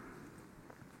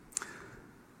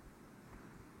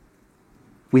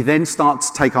 We then start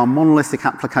to take our monolithic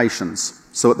applications.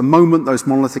 So at the moment, those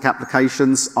monolithic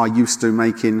applications are used to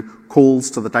making calls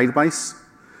to the database,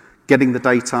 getting the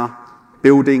data,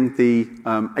 building the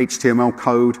HTML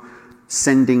code,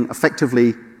 sending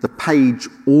effectively the page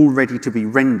all ready to be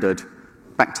rendered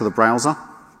back to the browser.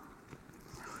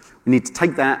 We need to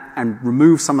take that and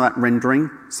remove some of that rendering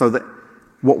so that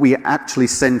what we actually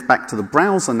send back to the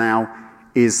browser now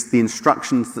is the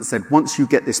instructions that said, once you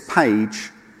get this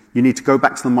page, you need to go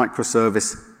back to the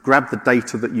microservice, grab the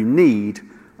data that you need,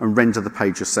 and render the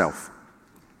page yourself.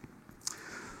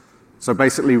 So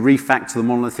basically refactor the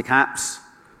monolithic apps,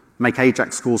 make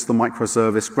AJAX calls to the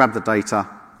microservice, grab the data,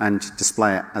 and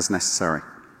display it as necessary.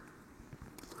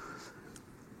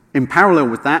 In parallel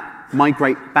with that,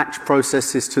 migrate batch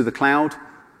processes to the cloud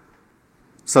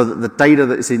so that the data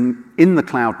that is in the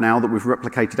cloud now that we've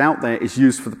replicated out there is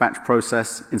used for the batch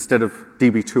process instead of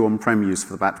DB2 on-prem used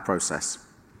for the batch process.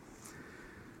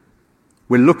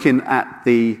 We're looking at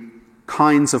the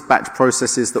kinds of batch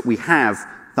processes that we have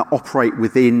that operate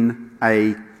within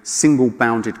a single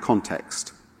bounded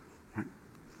context.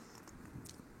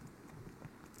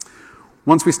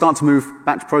 Once we start to move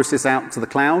batch process out to the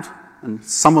cloud, and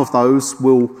some of those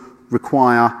will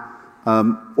require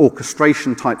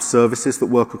orchestration type services that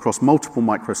work across multiple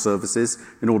microservices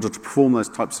in order to perform those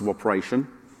types of operation.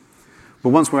 But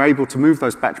once we're able to move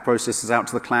those batch processes out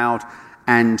to the cloud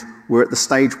and we're at the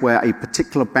stage where a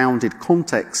particular bounded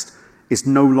context is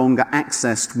no longer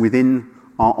accessed within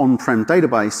our on-prem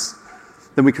database,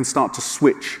 then we can start to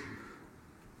switch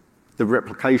the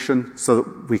replication so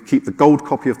that we keep the gold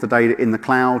copy of the data in the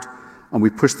cloud and we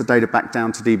push the data back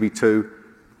down to DB2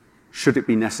 should it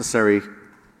be necessary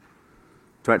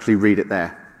to actually read it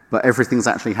there. But everything's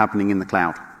actually happening in the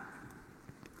cloud.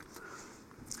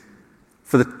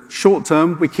 For the short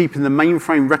term, we keep in the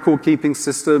mainframe record keeping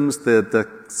systems, the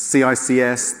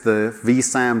CICS, the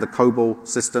vSAM, the COBOL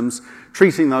systems,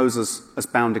 treating those as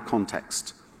bounded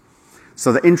context.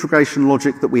 So the integration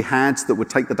logic that we had that would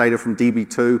take the data from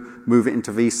DB2, move it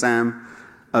into vSAM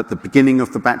at the beginning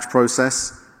of the batch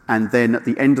process, and then at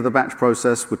the end of the batch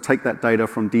process would take that data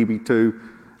from DB2,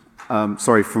 from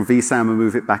vSAM and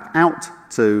move it back out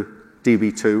to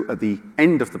DB2 at the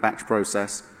end of the batch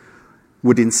process,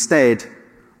 would instead,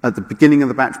 at the beginning of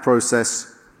the batch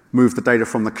process, move the data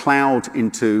from the cloud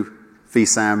into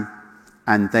vSAM,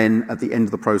 and then at the end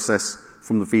of the process,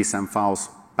 from the vSAM files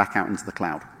back out into the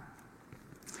cloud.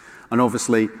 And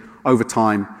obviously, over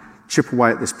time, chip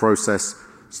away at this process,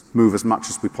 move as much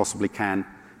as we possibly can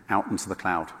out into the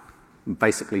cloud, and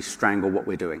basically strangle what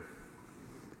we're doing.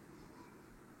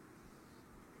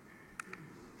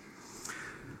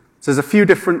 So there's a few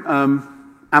different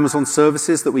Amazon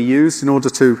services that we use in order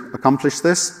to accomplish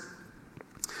this.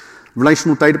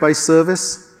 Relational database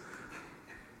service.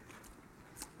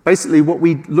 Basically, what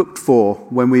we looked for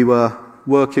when we were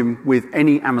working with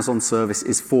any Amazon service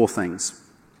is four things.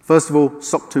 First of all,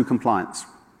 SOC 2 compliance.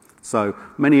 So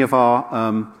many of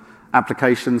our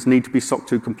applications need to be SOC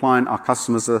 2 compliant. Our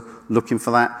customers are looking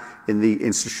for that in the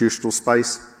institutional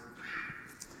space.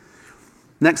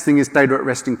 Next thing is data at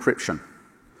rest encryption.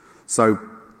 So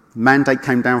mandate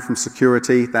came down from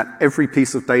security that every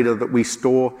piece of data that we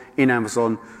store in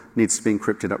Amazon needs to be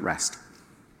encrypted at rest.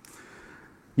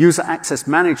 User access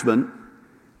management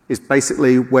is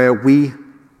basically where we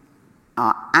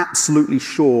are absolutely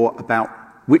sure about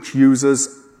which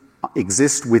users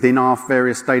exist within our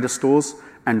various data stores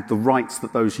and the rights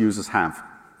that those users have.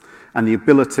 And the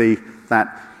ability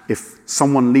that if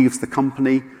someone leaves the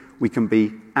company, we can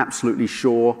be absolutely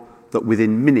sure that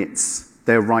within minutes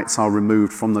their rights are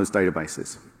removed from those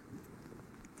databases.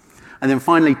 And then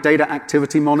finally, data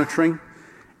activity monitoring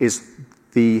is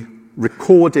the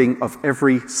recording of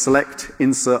every select,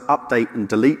 insert, update, and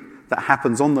delete that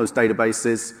happens on those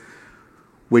databases,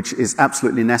 which is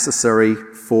absolutely necessary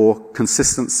for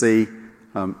consistency,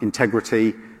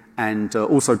 integrity, and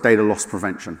also data loss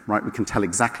prevention, right? We can tell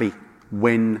exactly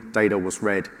when data was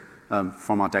read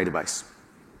from our database.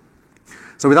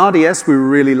 So with RDS, we were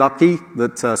really lucky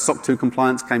that SOC 2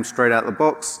 compliance came straight out of the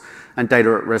box, and data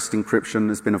at rest encryption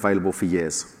has been available for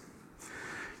years.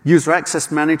 User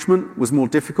access management was more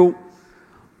difficult.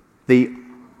 The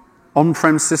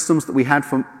on-prem systems that we had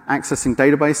for accessing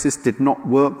databases did not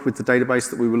work with the database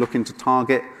that we were looking to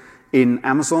target in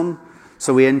Amazon,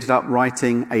 so we ended up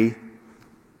writing a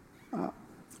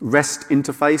REST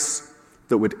interface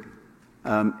that would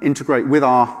integrate with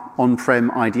our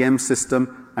on-prem IDM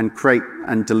system and create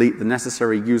and delete the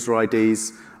necessary user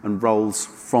IDs and roles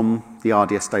from the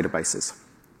RDS databases.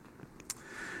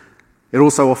 It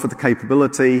also offered the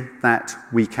capability that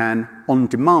we can, on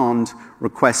demand,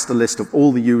 request a list of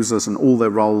all the users and all their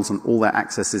roles and all their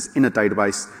accesses in a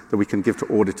database that we can give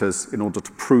to auditors in order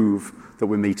to prove that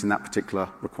we're meeting that particular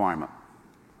requirement.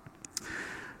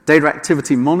 Data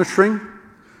activity monitoring.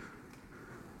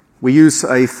 We use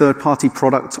a third-party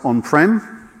product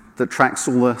on-prem that tracks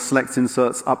all the select,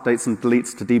 inserts, updates, and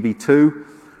deletes to DB2.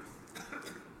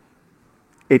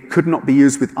 It could not be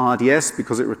used with RDS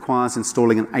because it requires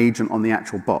installing an agent on the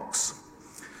actual box.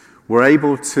 We're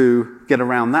able to get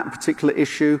around that particular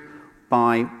issue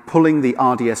by pulling the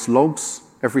RDS logs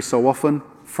every so often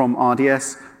from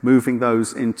RDS, moving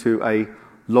those into a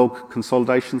log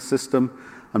consolidation system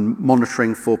and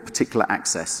monitoring for particular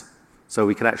access. So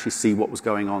we could actually see what was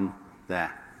going on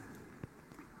there.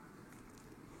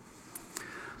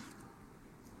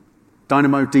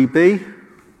 DynamoDB,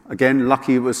 again,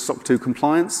 lucky it was SOC 2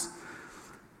 compliance.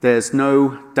 There's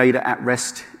no data at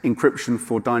rest encryption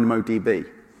for DynamoDB.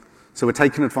 So we're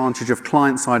taking advantage of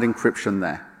client-side encryption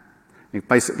there. You're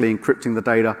basically encrypting the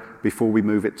data before we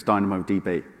move it to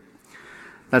DynamoDB.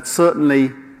 That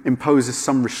certainly imposes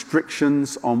some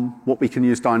restrictions on what we can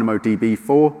use DynamoDB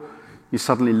for. You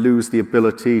suddenly lose the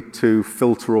ability to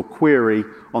filter or query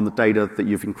on the data that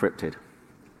you've encrypted.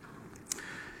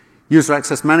 User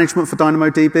access management for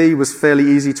DynamoDB was fairly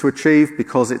easy to achieve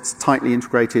because it's tightly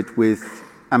integrated with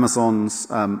Amazon's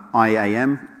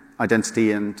IAM,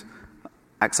 Identity and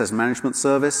Access Management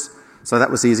Service, so that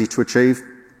was easy to achieve.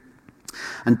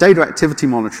 And data activity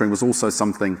monitoring was also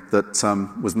something that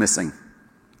was missing.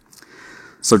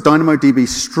 So DynamoDB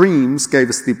Streams gave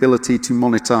us the ability to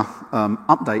monitor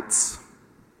updates,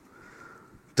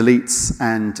 deletes,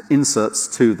 and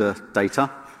inserts to the data,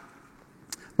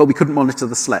 but we couldn't monitor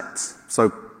the selects. So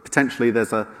potentially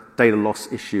there's a data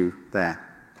loss issue there.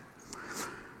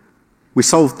 We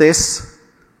solved this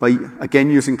by,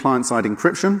 again, using client-side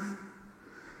encryption,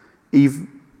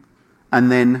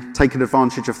 and then taking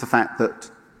advantage of the fact that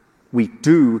we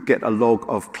do get a log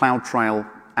of CloudTrail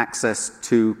access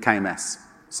to KMS.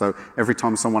 So every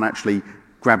time someone actually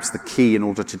grabs the key in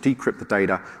order to decrypt the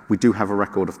data, we do have a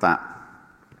record of that.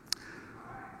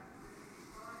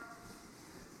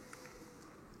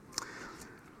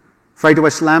 For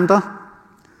AWS Lambda,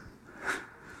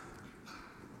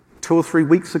 2 or 3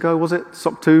 weeks ago, was it?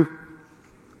 SOC 2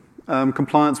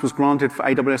 compliance was granted for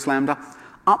AWS Lambda.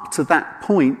 Up to that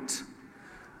point,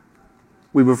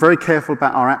 we were very careful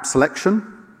about our app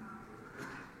selection,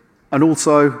 and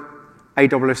also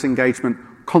AWS engagement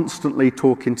constantly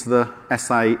talking to the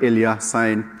SA, Ilya,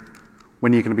 saying,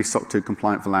 when are you going to be SOC 2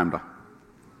 compliant for Lambda?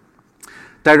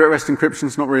 Data at rest encryption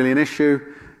is not really an issue.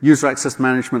 User access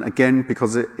management, again,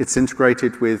 because it's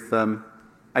integrated with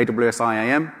AWS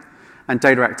IAM, and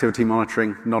data activity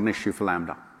monitoring, not an issue for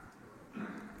Lambda.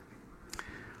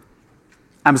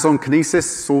 Amazon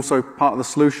Kinesis is also part of the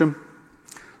solution.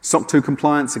 SOC 2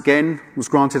 compliance, again, was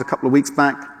granted a couple of weeks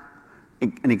back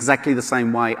in exactly the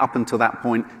same way. Up until that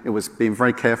point, it was being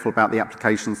very careful about the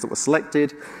applications that were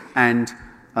selected and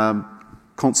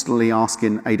constantly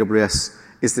asking AWS,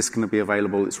 is this going to be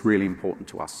available? It's really important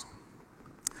to us.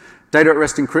 Data at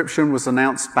rest encryption was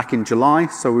announced back in July,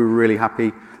 so we were really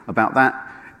happy about that.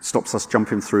 It stops us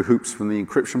jumping through hoops from the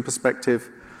encryption perspective.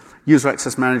 User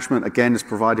access management, again, is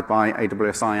provided by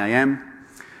AWS IAM.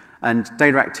 And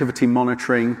data activity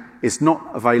monitoring is not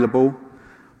available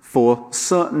for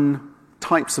certain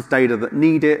types of data that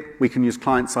need it, we can use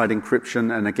client-side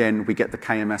encryption, and again, we get the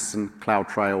KMS and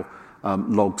CloudTrail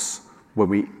logs when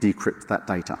we decrypt that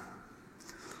data.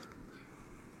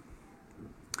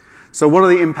 So what are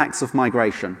the impacts of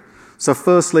migration? So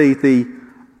firstly, the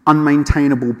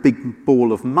unmaintainable big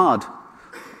ball of mud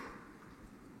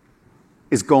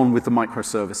is gone with the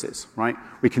microservices, right?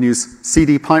 We can use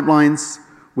CD pipelines,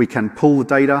 we can pull the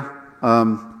data,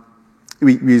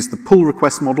 we use the pull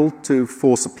request model to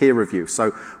force a peer review.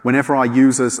 So whenever our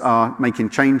users are making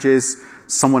changes,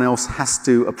 someone else has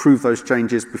to approve those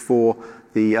changes before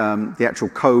the actual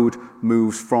code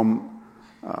moves from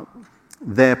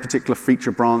their particular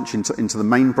feature branch into the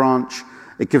main branch.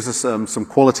 It gives us some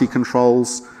quality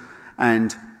controls,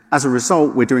 and as a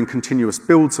result, we're doing continuous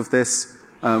builds of this,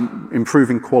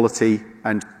 improving quality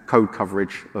and code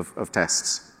coverage of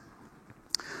tests.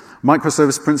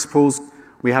 Microservice principles,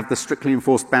 we have the strictly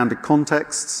enforced bounded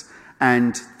contexts,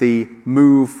 and the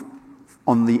move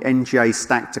on the NGA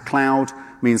stack to cloud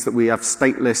means that we have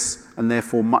stateless and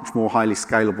therefore much more highly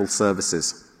scalable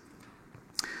services.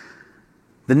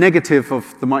 The negative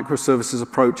of the microservices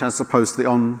approach as opposed to the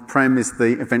on-prem is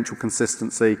the eventual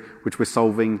consistency, which we're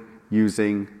solving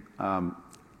using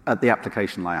at the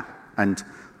application layer and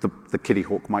the Kitty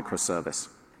Hawk microservice.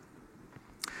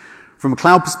 From a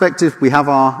cloud perspective, we have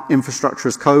our infrastructure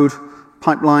as code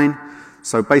pipeline.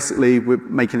 So basically, we're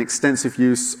making extensive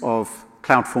use of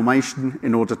CloudFormation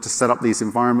in order to set up these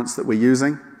environments that we're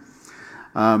using.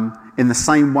 In the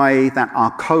same way that our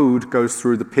code goes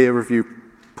through the peer review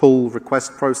pull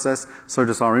request process, so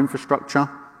does our infrastructure.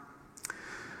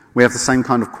 We have the same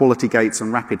kind of quality gates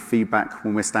and rapid feedback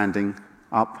when we're standing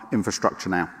up infrastructure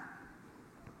now.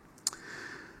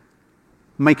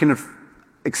 Making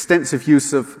extensive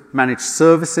use of managed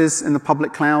services in the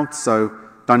public cloud, so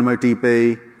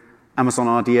DynamoDB,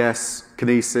 Amazon RDS,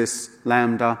 Kinesis,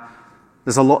 Lambda.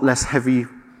 There's a lot less heavy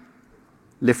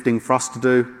lifting for us to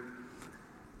do.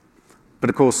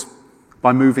 But of course,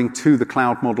 by moving to the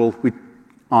cloud model, we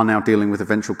are now dealing with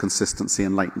eventual consistency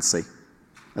and latency.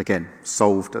 Again,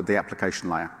 solved at the application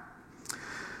layer.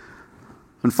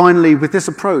 And finally, with this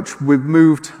approach, we've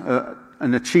moved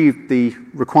and achieved the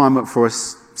requirement for a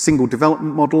single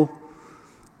development model.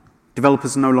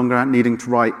 Developers are no longer needing to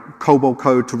write COBOL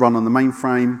code to run on the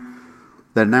mainframe.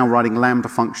 They're now writing Lambda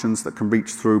functions that can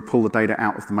reach through, pull the data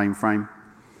out of the mainframe.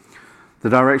 The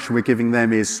direction we're giving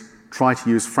them is try to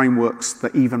use frameworks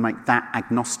that even make that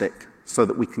agnostic so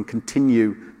that we can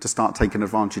continue to start taking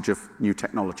advantage of new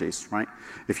technologies, right?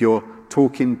 If you're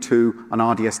talking to an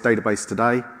RDS database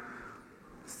today,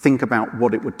 think about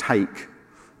what it would take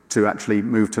to actually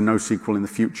move to NoSQL in the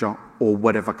future or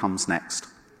whatever comes next.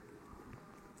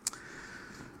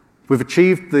 We've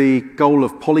achieved the goal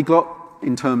of polyglot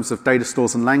in terms of data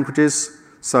stores and languages.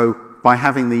 So by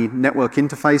having the network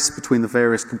interface between the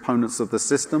various components of the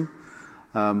system,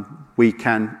 we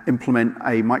can implement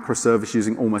a microservice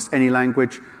using almost any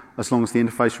language as long as the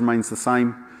interface remains the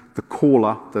same. The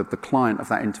caller, the client of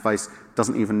that interface,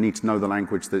 doesn't even need to know the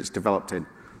language that it's developed in.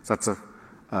 So that's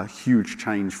a huge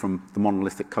change from the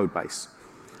monolithic code base.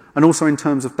 And also in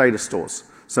terms of data stores.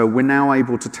 So we're now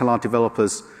able to tell our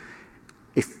developers,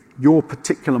 if your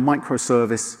particular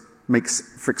microservice makes,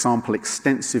 for example,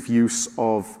 extensive use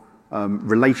of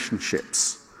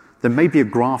relationships, then maybe a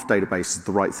graph database is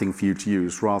the right thing for you to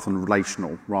use rather than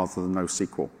relational, rather than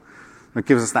NoSQL. It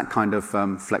gives us that kind of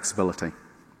flexibility.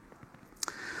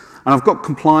 And I've got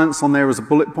compliance on there as a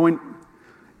bullet point.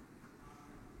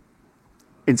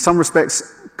 In some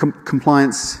respects,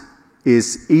 compliance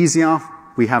is easier.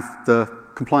 We have the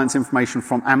compliance information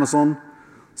from Amazon,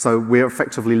 so we're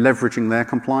effectively leveraging their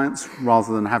compliance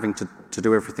rather than having to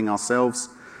do everything ourselves.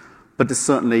 But there's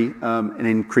certainly an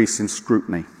increase in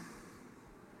scrutiny.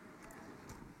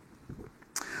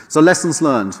 So lessons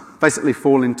learned basically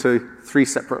fall into three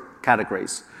separate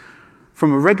categories.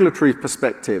 From a regulatory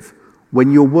perspective, when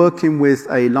you're working with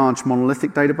a large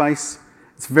monolithic database,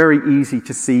 it's very easy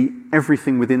to see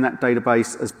everything within that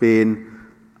database as being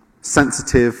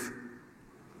sensitive,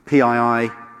 PII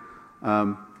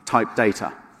type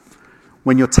data.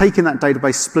 When you're taking that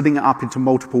database, splitting it up into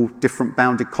multiple different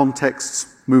bounded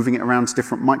contexts, moving it around to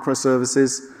different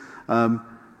microservices,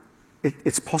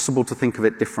 it's possible to think of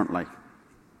it differently.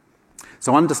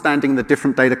 So understanding the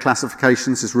different data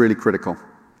classifications is really critical.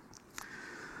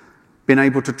 Being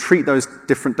able to treat those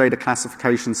different data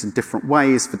classifications in different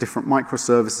ways for different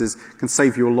microservices can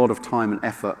save you a lot of time and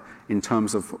effort in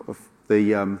terms of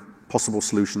the possible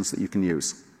solutions that you can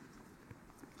use.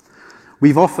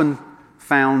 We've often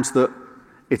found that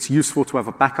it's useful to have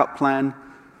a backup plan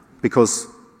because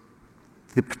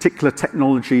the particular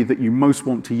technology that you most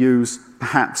want to use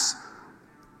perhaps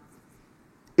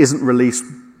isn't released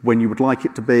when you would like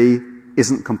it to be,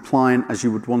 isn't compliant as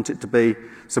you would want it to be,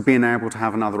 so being able to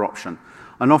have another option.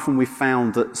 And often we've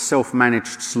found that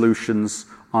self-managed solutions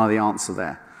are the answer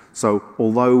there. So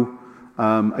although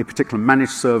a particular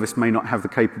managed service may not have the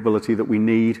capability that we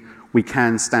need, we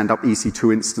can stand up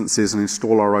EC2 instances and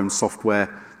install our own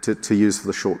software to use for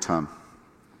the short term.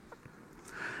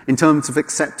 In terms of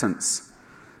acceptance,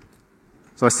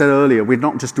 so I said earlier, we're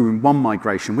not just doing one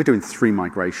migration, we're doing 3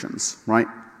 migrations, right?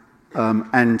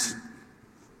 And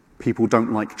people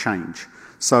don't like change.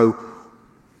 So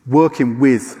working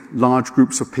with large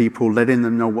groups of people, letting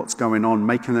them know what's going on,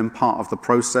 making them part of the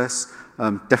process,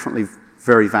 definitely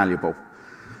very valuable.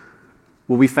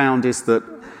 What we found is that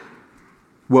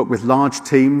work with large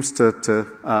teams to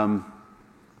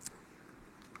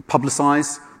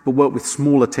publicize, but work with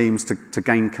smaller teams to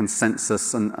gain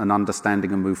consensus and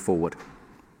understanding and move forward.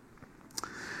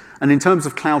 And in terms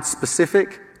of cloud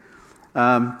specific,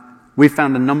 we've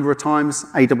found a number of times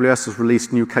AWS has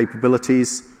released new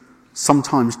capabilities,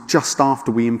 sometimes just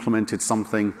after we implemented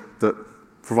something that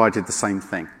provided the same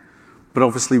thing. But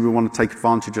obviously we want to take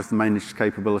advantage of the managed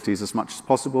capabilities as much as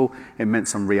possible. It meant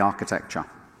some re-architecture.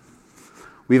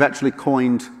 We've actually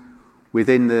coined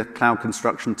within the cloud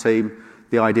construction team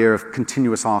the idea of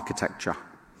continuous architecture.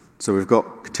 So we've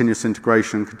got continuous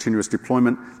integration, continuous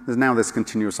deployment. There's now this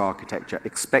continuous architecture.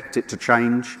 Expect it to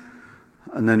change,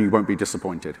 and then you won't be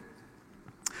disappointed.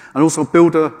 And also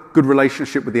build a good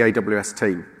relationship with the AWS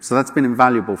team. So that's been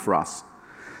invaluable for us.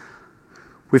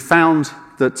 We've found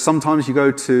that sometimes you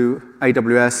go to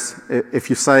AWS, if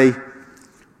you say,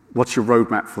 what's your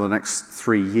roadmap for the next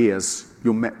 3 years,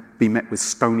 you'll be met with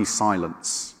stony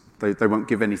silence. They won't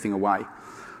give anything away.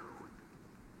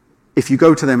 If you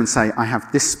go to them and say, I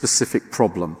have this specific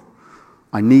problem,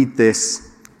 I need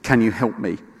this, can you help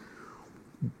me?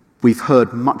 We've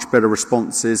heard much better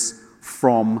responses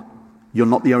from, you're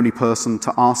not the only person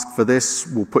to ask for this,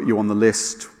 we'll put you on the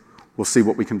list, we'll see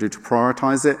what we can do to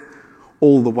prioritize it,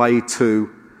 all the way to,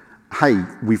 hey,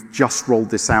 we've just rolled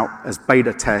this out as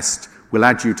beta test, we'll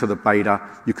add you to the beta,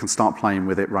 you can start playing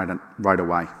with it right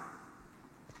away.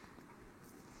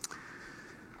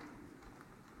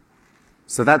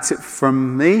 So that's it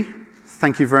from me.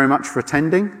 Thank you very much for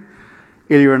attending.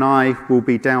 Ilya and I will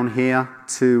be down here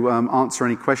to answer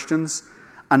any questions.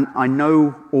 And I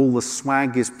know all the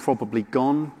swag is probably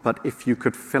gone, but if you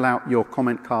could fill out your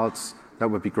comment cards,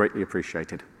 that would be greatly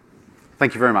appreciated.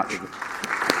 Thank you very much.